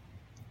 but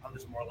I'm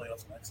just more loyal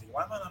to Lexi.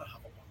 Why am I not a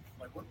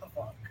Hufflepuff? What the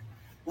fuck?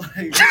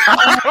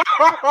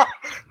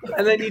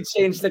 And then you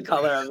change the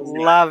color of his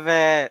name. Love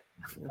it.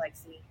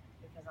 Lexi,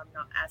 because I'm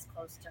not as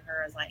close to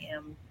her as I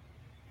am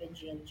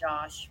Benji and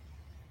Josh,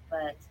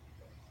 but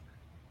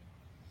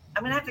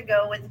I'm gonna have to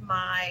go with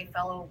my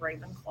fellow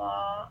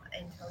Ravenclaw,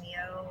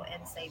 Antonio,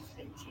 and save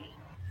Benji.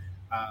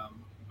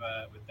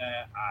 But with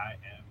that, I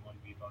am going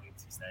to be voting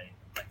to say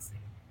Lexi.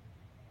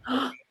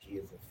 She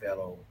is a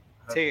fellow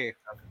T.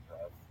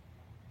 Hufflepuff.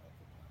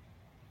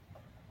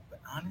 But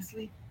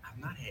honestly, I've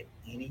not had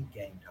any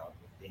game talk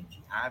with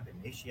Benji. I've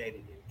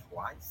initiated it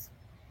twice,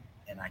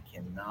 and I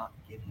cannot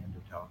get him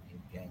to talk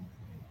any game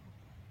with me.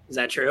 Is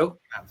that true?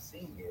 What I'm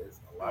seeing is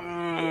a lot of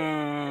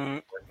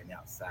people working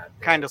outside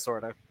Kind of,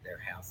 sort of. their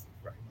houses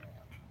right now.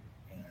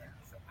 And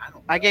so I don't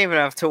know. I gave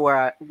enough to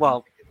where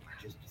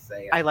just to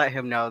say I let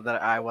him know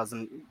that I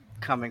wasn't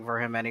coming for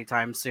him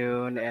anytime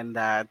soon and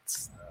that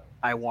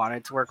I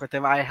wanted to work with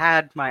him. I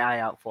had my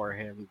eye out for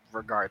him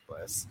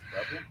regardless.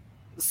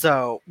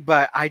 So,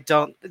 but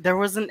there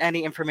wasn't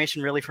any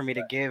information really for me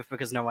to give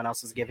because no one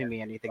else was giving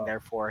me anything.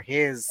 Therefore,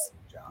 his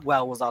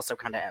well was also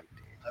kind of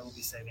empty. I will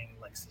be saving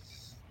Lexi.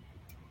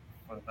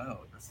 What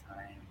about this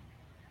time?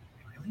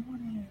 I really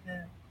wanted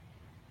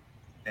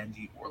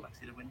Benji or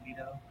Lexi to win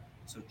veto,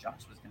 so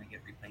Josh was going to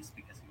get replaced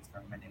because he was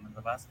throwing my name in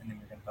the bus, and then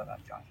we were going to vote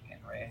out Josh again,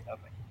 right? I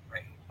was like,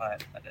 great,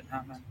 but that didn't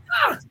happen.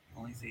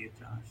 Only save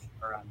Josh,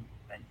 or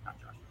not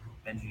Josh,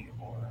 Benji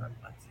or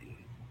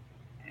Lexi,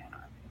 and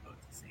I'm going to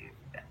vote to save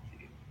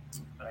Benji.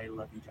 But I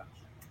love you, Josh.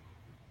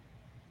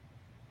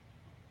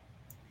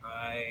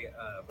 I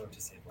vote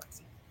to save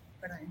Lexi.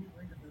 But I'm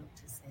going to vote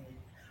to save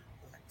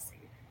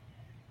Lexi.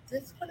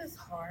 This one is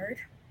hard,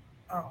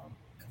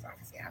 because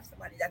obviously I have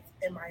somebody that's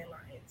in my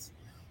alliance.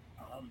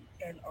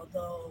 And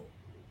although,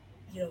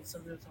 so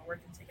there's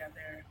working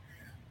together,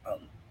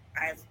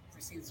 I've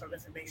received some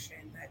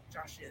information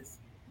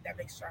that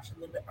makes Josh a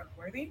little bit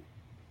unworthy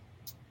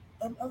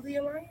of the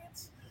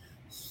alliance.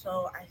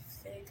 So I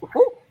think I'm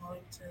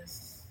going to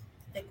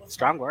stick with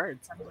Strong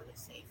words. I'm going to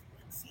save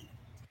Lexi.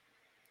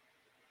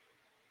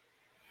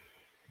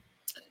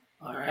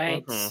 All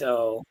right,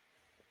 so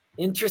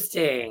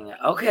interesting.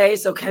 Okay,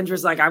 so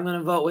Kendra's like, I'm going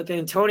to vote with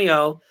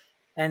Antonio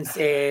and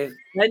save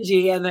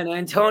Benji, and then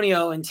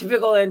Antonio, in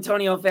typical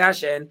Antonio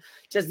fashion,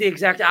 just the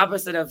exact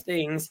opposite of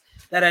things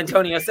that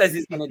Antonio says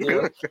he's going to do,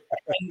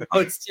 and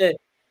votes to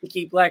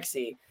keep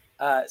Lexi.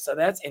 So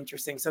that's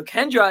interesting. So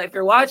Kendra, if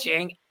you're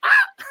watching,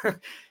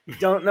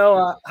 don't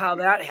know how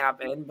that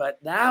happened, but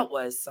that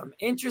was some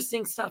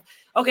interesting stuff.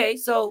 Okay,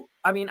 so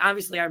I mean,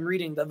 obviously, I'm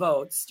reading the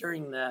votes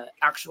during the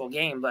actual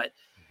game, but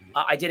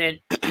I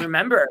didn't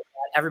remember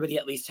that everybody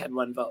at least had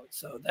one vote.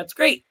 So that's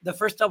great. The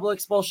first double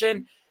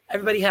expulsion,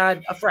 everybody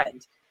had a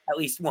friend, at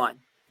least one.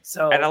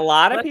 So and a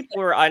lot of people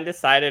were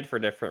undecided for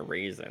different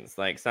reasons.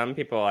 Like some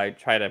people, I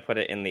try to put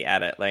it in the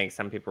edit. Like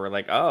some people were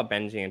like, "Oh,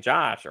 Benji and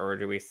Josh," or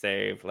do we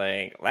save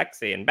like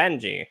Lexi and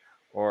Benji,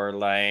 or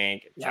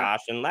like Josh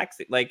and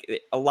Lexi?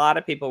 Like a lot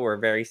of people were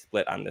very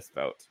split on this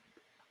vote.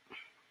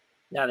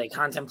 Yeah, they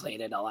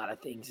contemplated a lot of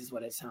things, is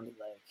what it sounded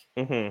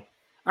like. Mm-hmm.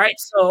 All right,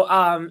 so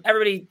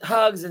everybody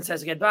hugs and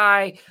says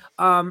goodbye.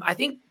 I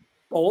think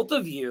both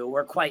of you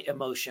were quite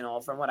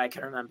emotional from what I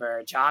can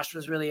remember. Josh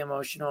was really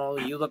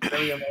emotional. You looked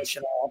really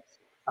emotional.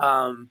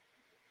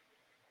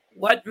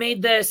 What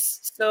made this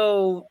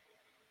so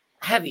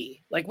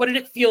heavy? Like, what did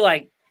it feel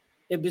like?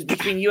 It was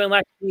between you and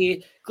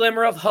Lexi,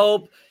 glimmer of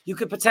hope. You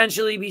could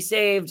potentially be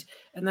saved.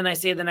 And then I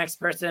say the next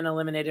person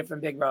eliminated from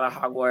Big Brother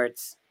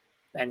Hogwarts.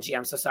 Benji,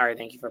 I'm so sorry.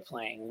 Thank you for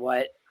playing.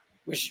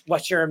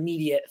 What's your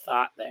immediate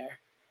thought there?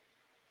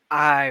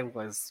 I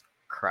was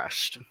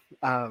crushed.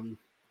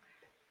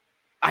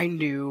 I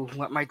knew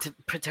what my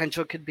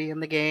potential could be in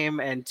the game,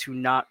 and to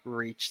not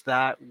reach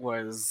that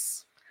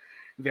was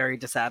very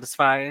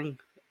dissatisfying.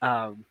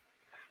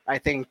 I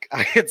think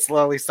I had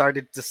slowly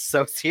started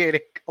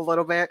dissociating a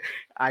little bit.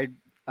 I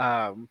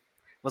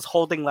was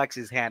holding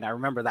Lexi's hand. I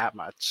remember that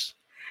much.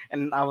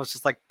 And I was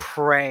just like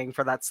praying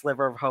for that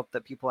sliver of hope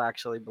that people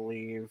actually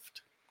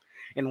believed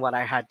in what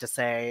I had to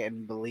say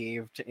and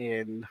believed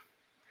in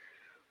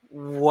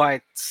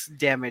what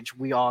damage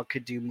we all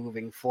could do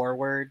moving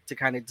forward to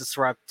kind of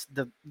disrupt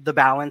the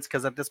balance,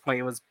 because at this point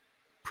it was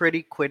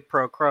pretty quid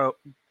pro quo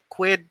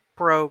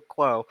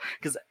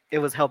because it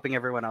was helping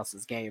everyone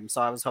else's game. So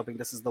I was hoping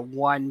this is the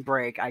one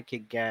break I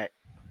could get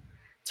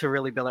to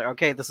really be like,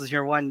 okay, this is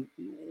your one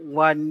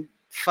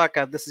fuck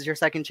up, this is your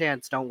second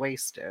chance, don't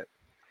waste it.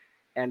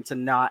 And to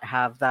not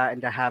have that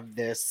and to have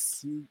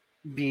this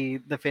be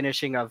the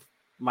finishing of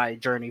my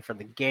journey for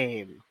the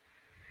game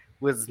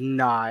was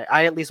not.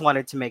 I at least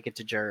wanted to make it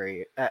to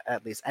jury.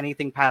 At least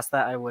anything past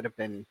that, I would have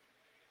been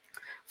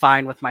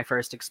fine with my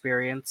first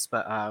experience.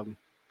 But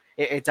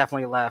it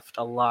definitely left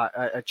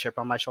a chip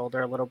on my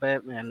shoulder a little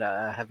bit, and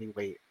a heavy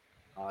weight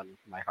on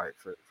my heart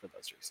for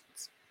those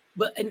reasons.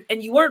 But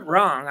and you weren't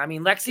wrong. I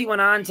mean, Lexi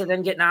went on to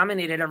then get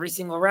nominated every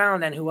single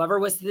round, and whoever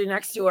was sitting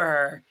next to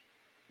her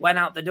went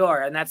out the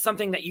door, and that's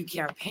something that you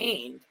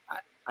campaigned.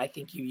 I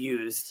think you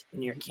used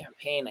in your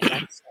campaign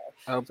against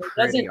her. Oh,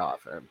 pretty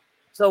often.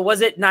 So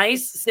was it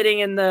nice sitting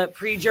in the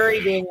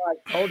pre-jury being like,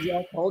 told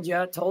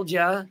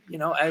you, you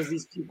know, as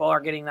these people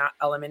are getting not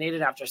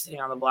eliminated after sitting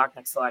on the block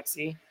next to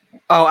Lexi?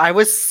 Oh, I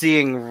was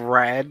seeing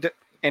red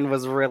and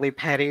was really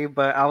petty,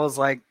 but I was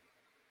like,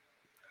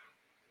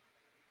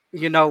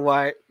 you know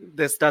what?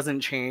 This doesn't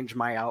change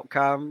my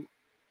outcome.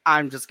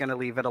 I'm just going to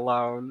leave it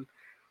alone.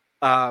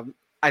 I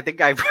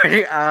think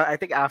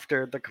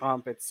after the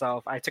comp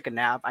itself, I took a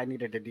nap. I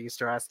needed to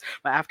de-stress.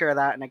 But after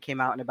that, and I came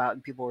out and about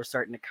and people were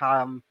starting to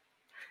come,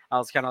 I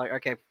was kind of like,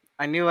 okay,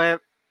 I knew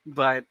it,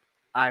 but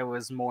I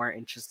was more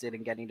interested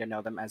in getting to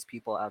know them as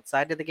people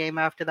outside of the game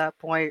after that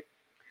point.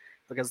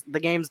 Because the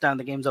game's done,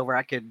 the game's over.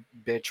 I could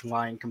bitch,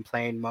 whine,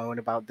 complain, moan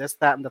about this,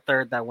 that, and the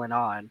third that went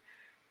on.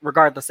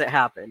 Regardless, it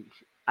happened.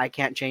 I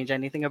can't change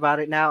anything about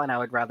it now, and I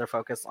would rather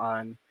focus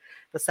on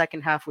the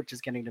second half, which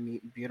is getting to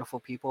meet beautiful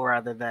people,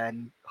 rather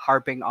than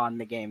harping on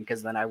the game,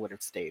 because then I would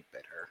have stayed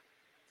bitter.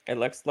 It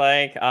looks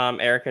like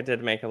Erica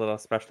did make a little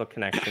special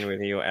connection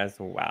with you as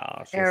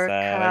well. She Erica,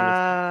 said,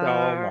 I miss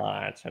you so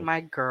much. And,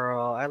 my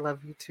girl, I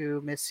love you too,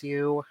 miss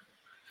you.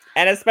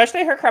 and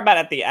especially her comment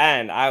at the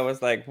end, I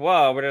was like,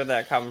 whoa, where did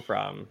that come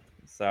from?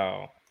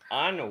 So,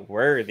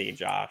 unworthy,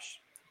 Josh.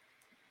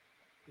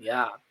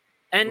 Yeah.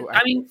 And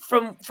I mean,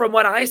 from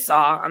what I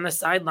saw on the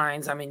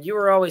sidelines, I mean, you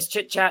were always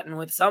chit-chatting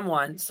with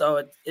someone.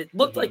 So it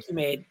looked like you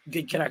made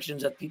good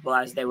connections with people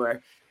as they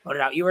were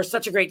voted out. You were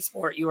such a great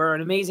sport. You were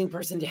an amazing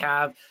person to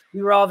have.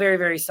 We were all very,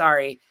 very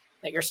sorry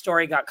that your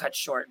story got cut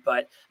short,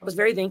 but I was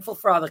very thankful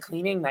for all the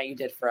cleaning that you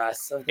did for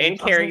us. So in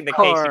carrying the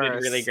case, you did a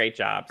really great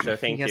job. So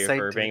thank you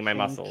for being my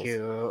muscles. Thank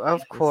you.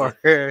 Of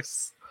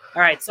course.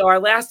 All right, so our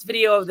last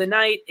video of the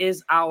night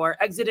is our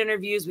exit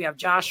interviews. We have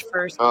Josh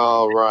first.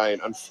 All right.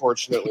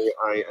 Unfortunately,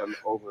 I am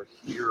over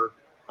here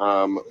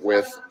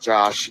with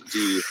Josh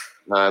D.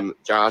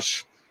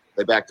 Josh,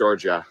 they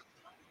backdoored you.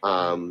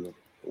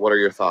 What are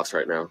your thoughts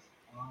right now?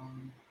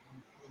 I'm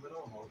a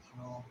little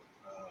emotional.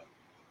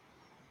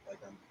 Like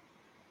I'm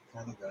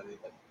kind of gutted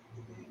that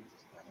the game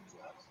just kind of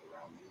collapsed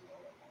around me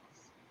all at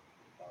once.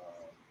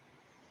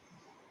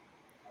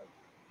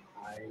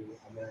 I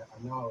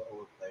know I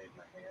overplayed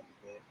my hand a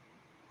bit,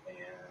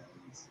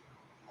 and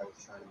I was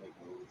trying to make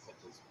moves that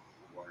just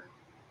weren't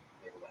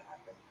able to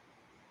happen.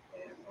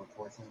 And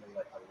unfortunately,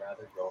 like I'd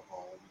rather go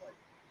home like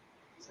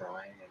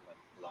trying and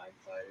like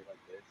blindsided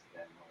like this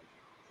than like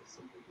just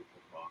simply be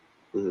put off.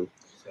 Mhm.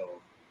 So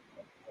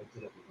I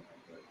did everything I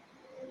could.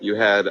 You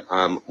had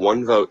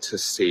one vote to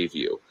save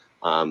you.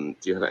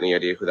 Do you have any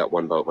idea who that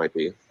one vote might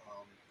be?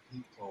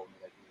 He told me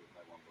that he was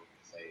my one vote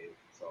to save,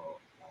 so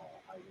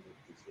I really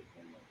appreciate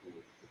him. Like, he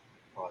was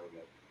probably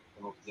like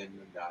the most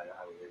genuine guy that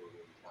I was able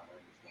to encounter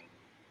in this game.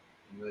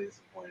 I'm really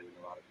disappointed in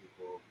a lot of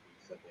people who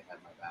said they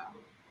had my back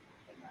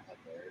and I had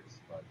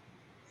theirs, but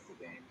it's the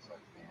game, so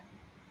I can't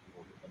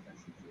hold it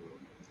against you.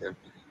 Yeah.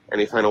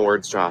 Any final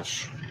words,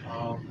 Josh?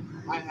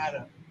 I had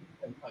an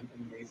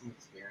amazing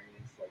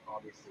experience. Like,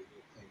 obviously,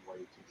 it came way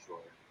too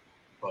short,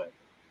 but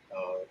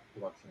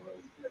production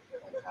was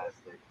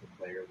fantastic. The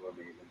players were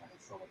amazing. I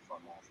had so much fun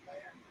last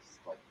night. I'm just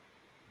like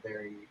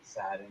very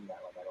saddened that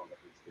like I don't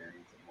get to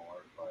experience it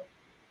more. But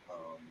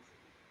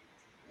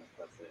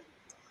that's it.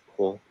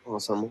 Cool.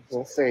 Awesome.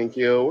 Well, thank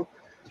you.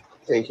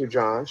 Thank you,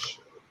 Josh.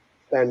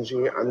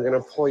 Benji, I'm going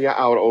to pull you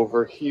out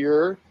over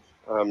here.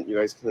 You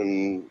guys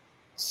can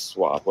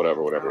swap,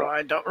 whatever. Oh,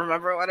 I don't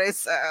remember what I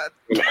said.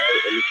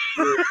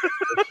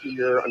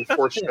 Here,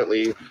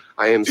 unfortunately,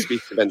 I am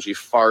speaking to Benji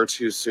far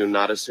too soon,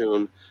 not as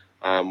soon,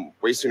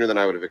 way sooner than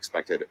I would have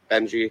expected.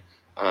 Benji,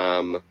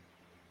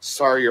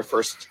 sorry your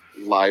first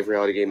live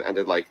reality game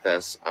ended like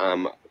this.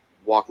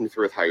 Walk me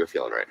through with how you're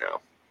feeling right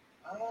now.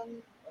 A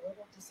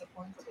little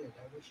disappointed.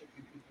 I wish a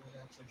few people would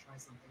actually try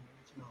something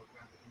original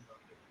rather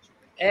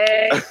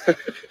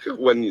than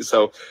When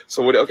so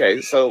what?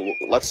 Okay, so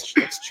let's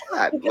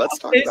chat. Let's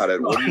talk about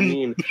it. What do you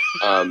mean?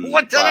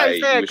 What did I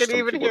say? I wish couldn't some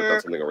even people would have hear.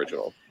 done something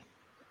original.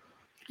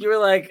 You were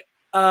like,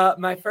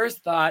 my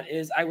first thought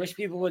is I wish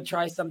people would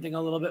try something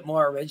a little bit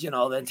more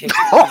original than take.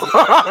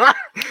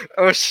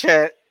 Oh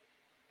shit!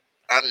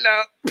 Oh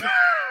no.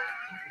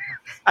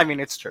 I mean,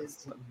 it's true.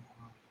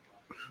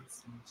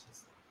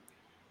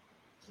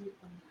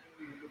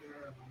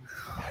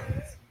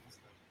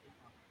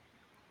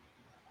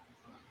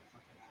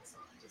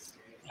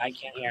 I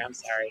can't hear. I'm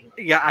sorry.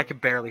 Yeah, I could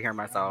barely hear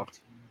myself.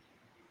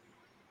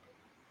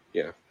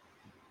 Yeah.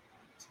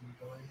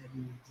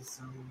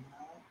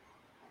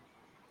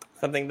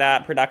 Something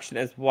that production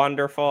is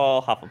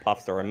wonderful.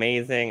 Hufflepuffs are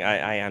amazing.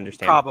 I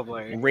understand.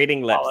 Probably.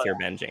 Reading lips here,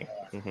 Benji.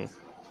 Mm-hmm.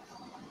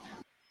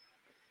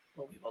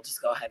 Well, we will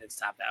just go ahead and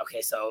stop that.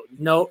 Okay, so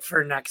note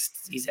for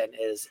next season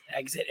is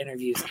exit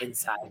interviews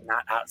inside,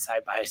 not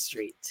outside by a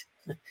street.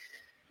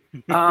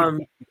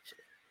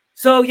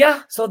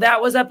 So that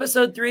was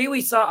episode 3.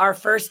 We saw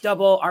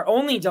our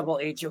only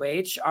double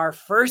HOH, our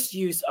first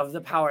use of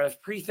the power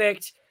of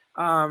prefect,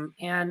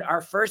 and our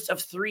first of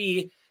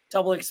 3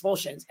 double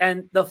expulsions.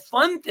 And the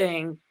fun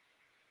thing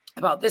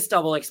about this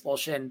double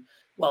expulsion,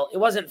 well, it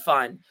wasn't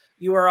fun.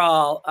 You were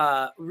all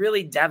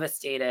really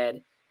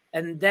devastated.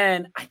 And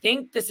then I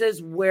think this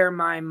is where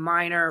my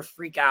minor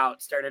freak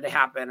out started to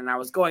happen. And I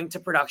was going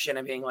to production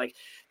and being like,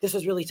 this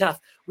was really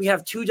tough. We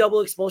have 2 double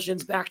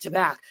expulsions back to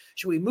back.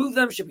 Should we move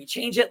them? Should we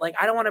change it? Like,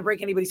 I don't want to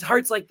break anybody's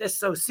hearts like this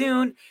so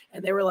soon.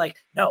 And they were like,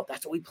 no,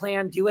 that's what we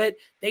planned. Do it.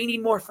 They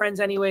need more friends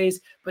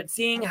anyways. But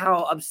seeing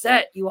how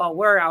upset you all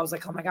were, I was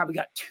like, oh my God, we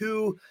got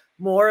 2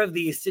 more of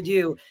these to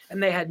do.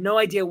 And they had no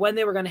idea when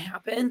they were going to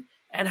happen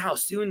and how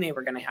soon they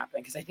were going to happen.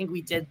 Because I think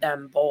we did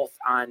them both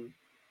on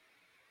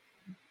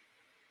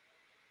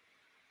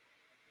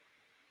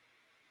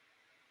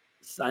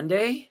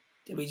Sunday.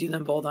 Did we do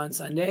them both on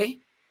Sunday?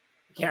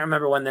 I can't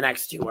remember when the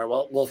next 2 were.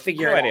 We'll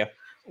figure it out.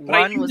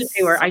 One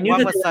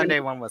was Sunday,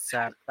 one was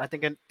Saturday. I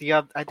think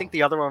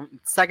the other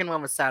one, second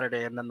one was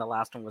Saturday, and then the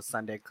last one was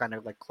Sunday, kind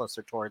of like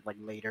closer toward like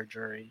later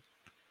jury.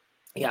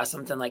 Yeah,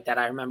 something like that.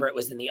 I remember it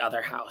was in the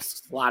other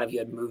house. A lot of you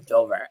had moved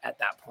over at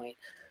that point.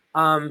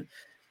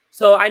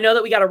 So I know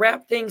that we got to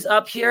wrap things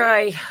up here.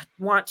 I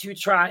want to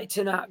try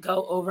to not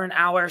go over an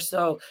hour.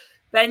 So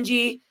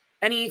Benji,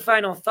 any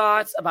final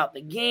thoughts about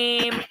the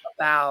game,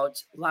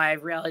 about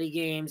live reality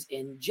games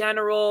in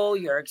general,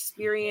 your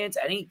experience?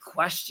 Any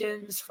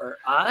questions for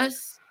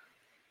us?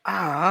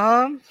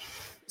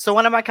 So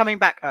when am I coming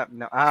back up?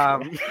 No.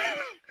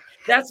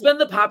 That's been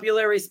the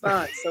popular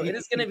response. So it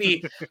is going to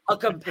be a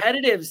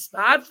competitive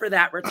spot for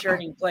that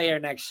returning player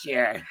next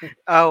year.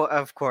 Oh,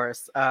 of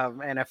course.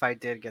 And if I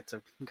did get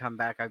to come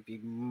back, I'd be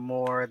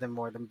more than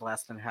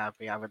blessed and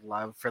happy. I would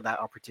love for that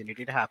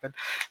opportunity to happen.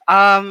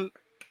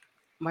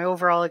 My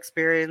overall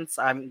experience,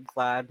 I'm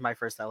glad my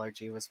first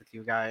LRG was with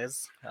you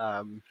guys.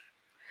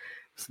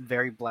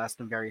 Very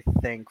blessed and very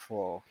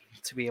thankful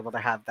to be able to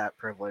have that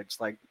privilege.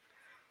 Like,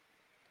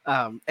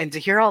 and to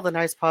hear all the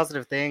nice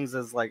positive things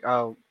is like,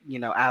 oh,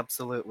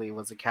 absolutely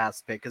was a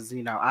cast pick. Because,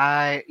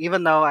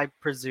 even though I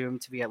presume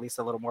to be at least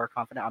a little more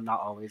confident, I'm not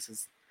always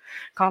as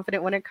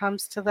confident when it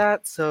comes to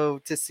that. So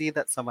to see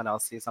that someone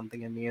else sees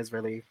something in me is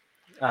really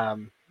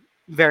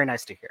very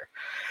nice to hear.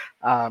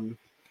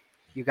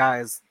 You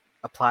guys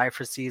apply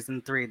for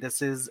season 3.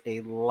 This is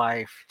a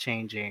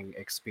life-changing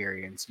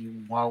experience. You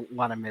won't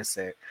want to miss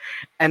it.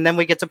 And then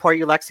we get to pour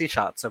you Lexi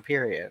shots, so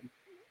period.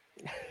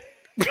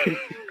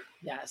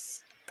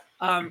 Yes.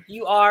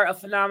 You are a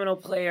phenomenal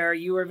player.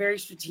 You were very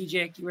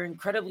strategic. You were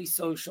incredibly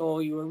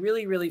social. You were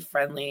really, really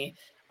friendly.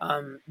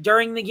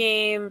 During the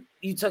game,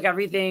 you took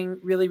everything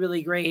really,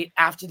 really great.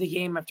 After the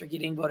game, after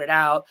getting voted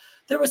out,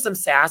 there was some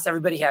sass.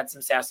 Everybody had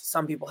some sass.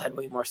 Some people had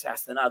way more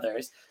sass than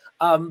others.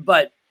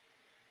 But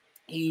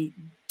you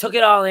took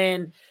it all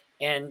in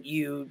and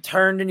you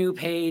turned a new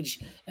page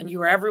and you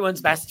were everyone's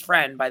best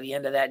friend by the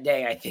end of that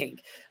day, I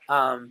think.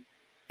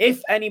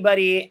 If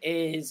anybody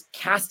is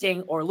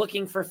casting or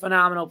looking for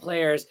phenomenal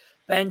players,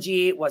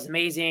 Benji was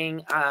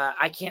amazing.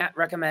 I can't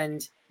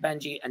recommend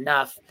Benji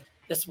enough.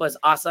 This was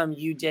awesome.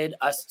 You did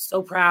us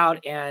so proud.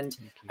 And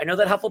I know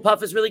that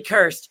Hufflepuff is really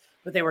cursed,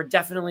 but they were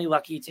definitely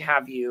lucky to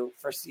have you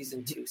for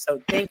season 2.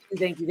 So thank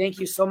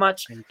you so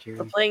much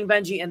for playing,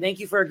 Benji. And thank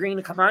you for agreeing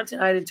to come on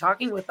tonight and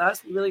talking with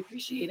us. We really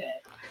appreciate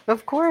it.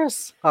 Of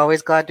course.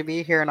 Always glad to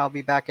be here, and I'll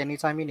be back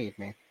anytime you need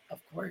me. Of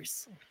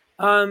course.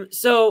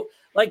 So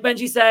like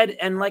Benji said,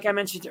 and like I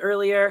mentioned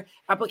earlier,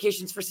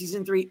 applications for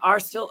season 3 are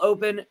still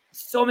open.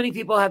 So many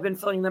people have been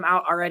filling them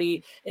out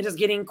already. It is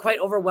getting quite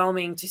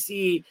overwhelming to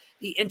see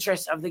the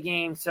interest of the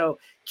game. So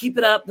keep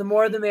it up. The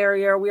more, the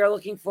merrier. We are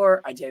looking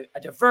for a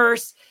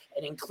diverse,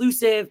 an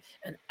inclusive,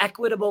 an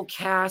equitable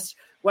cast,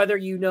 whether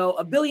you know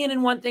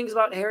 1,000,001 things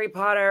about Harry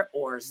Potter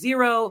or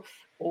 0,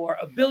 or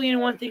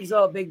 1,000,001 things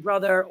about Big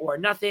Brother or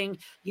nothing.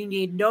 You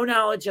need no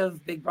knowledge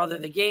of Big Brother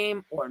the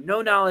game or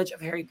no knowledge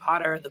of Harry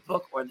Potter the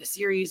book or the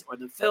series or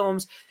the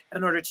films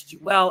in order to do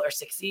well or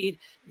succeed.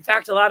 In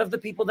fact, a lot of the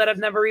people that have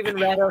never even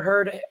read or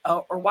heard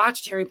or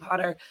watched Harry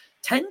Potter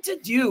tend to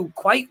do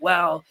quite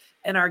well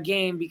in our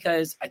game,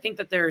 because I think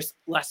that there's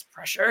less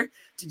pressure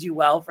to do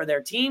well for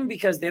their team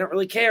because they don't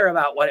really care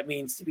about what it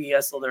means to be a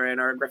Slytherin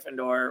or a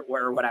Gryffindor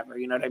or whatever,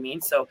 you know what I mean?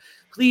 So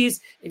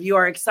please, if you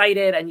are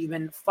excited and you've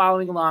been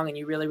following along and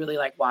you really, really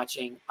like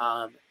watching,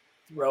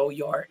 throw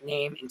your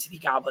name into the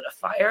Goblet of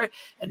Fire,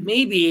 and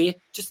maybe,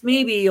 just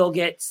maybe, you'll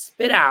get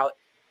spit out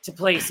to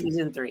play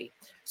season 3.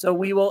 So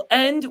we will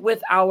end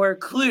with our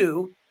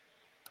clue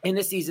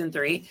into season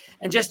 3.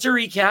 And just to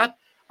recap,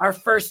 our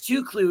first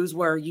 2 clues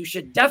were you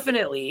should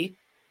definitely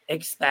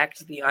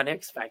expect the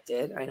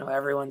unexpected. I know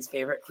everyone's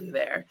favorite clue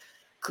there.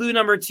 Clue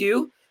number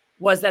 2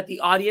 was that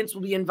the audience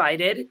will be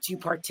invited to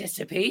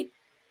participate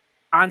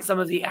on some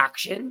of the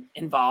action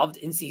involved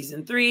in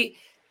season 3.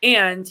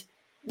 And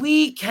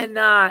we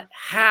cannot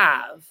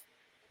have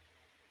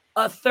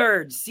a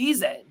 3rd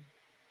season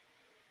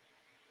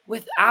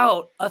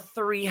without a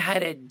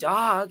 3-headed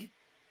dog.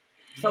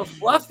 So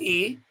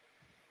Fluffy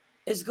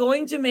is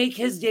going to make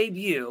his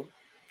debut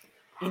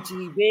into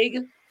the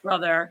Big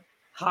Brother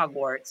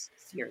Hogwarts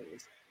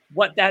series.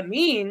 What that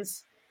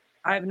means,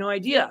 I have no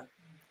idea.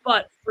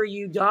 But for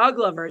you dog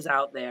lovers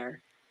out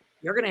there,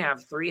 you're going to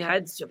have 3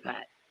 heads to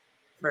pet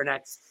for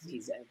next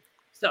season.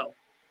 So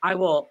I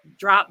will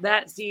drop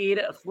that seed,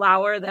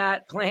 flower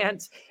that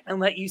plant, and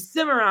let you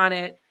simmer on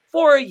it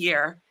for a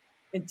year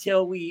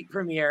until we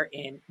premiere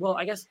in, well,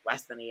 I guess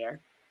less than a year,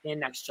 in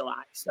next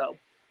July. So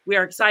we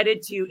are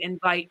excited to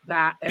invite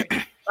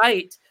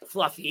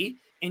Fluffy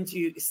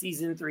into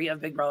season 3 of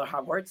Big Brother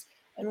Hogwarts.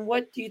 And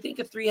what do you think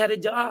a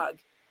 3-headed dog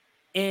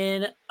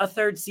in a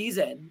 3rd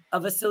season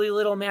of a silly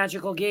little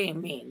magical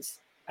game means?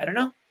 I don't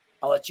know.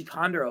 I'll let you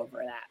ponder over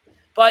that.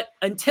 But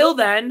until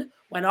then,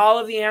 when all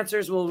of the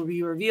answers will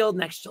be revealed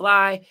next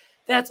July,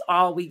 that's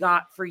all we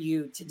got for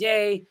you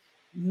today.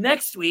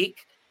 Next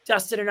week,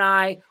 Dustyn and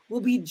I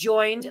will be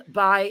joined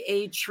by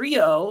a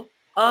trio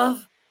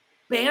of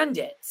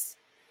bandits.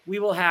 We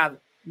will have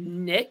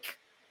Nick,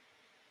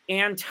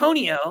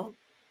 Antonio,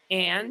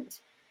 and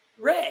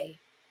Ray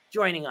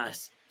joining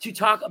us to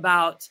talk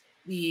about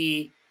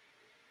the,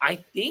 I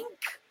think,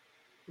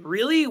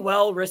 really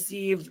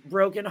well-received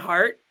Broken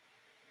Heart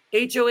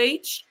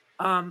HOH.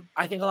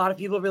 I think a lot of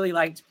people really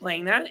liked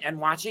playing that and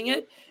watching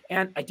it.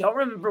 And I don't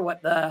remember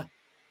what the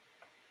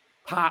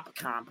pop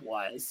comp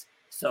was.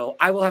 So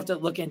I will have to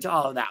look into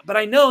all of that. But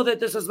I know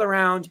that this was the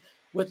round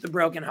with the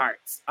Broken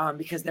Hearts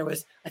because there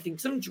was, I think,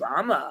 some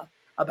drama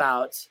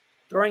about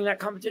throwing that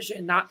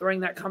competition, not throwing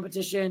that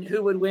competition,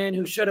 who would win,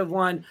 who should have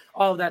won,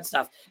 all of that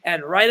stuff.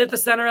 And right at the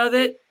center of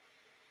it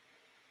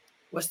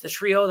was the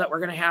trio that we're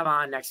going to have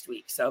on next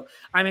week. So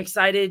I'm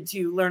excited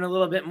to learn a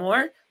little bit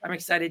more. I'm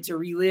excited to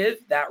relive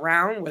that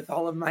round with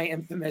all of my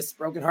infamous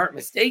Broken Heart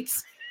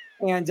mistakes.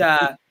 And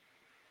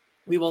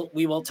we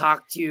will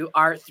talk to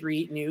our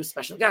 3 new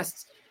special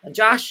guests. And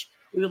Josh,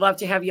 we would love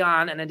to have you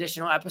on an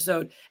additional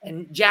episode.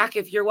 And Jack,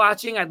 if you're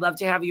watching, I'd love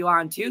to have you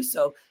on too.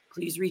 So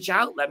please reach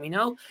out, let me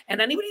know.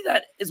 And anybody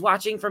that is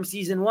watching from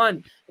season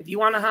 1, if you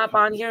want to hop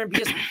on here and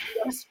be a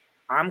special guest,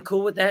 I'm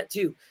cool with that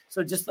too.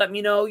 So just let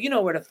me know. You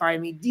know where to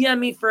find me. DM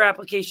me for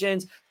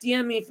applications.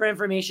 DM me for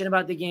information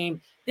about the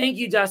game. Thank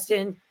you,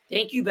 Dustyn.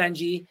 Thank you,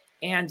 Benji.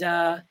 And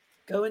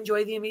go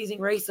enjoy the amazing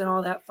race and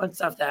all that fun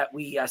stuff that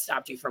we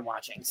stopped you from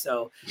watching.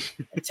 So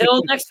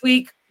until next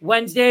week,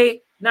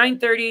 Wednesday,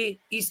 9:30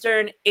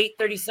 Eastern,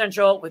 8:30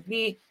 Central, with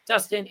me,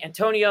 Dustyn,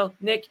 Antonio,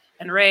 Nick,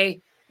 and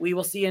Ray. We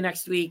will see you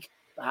next week.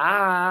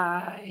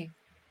 Bye.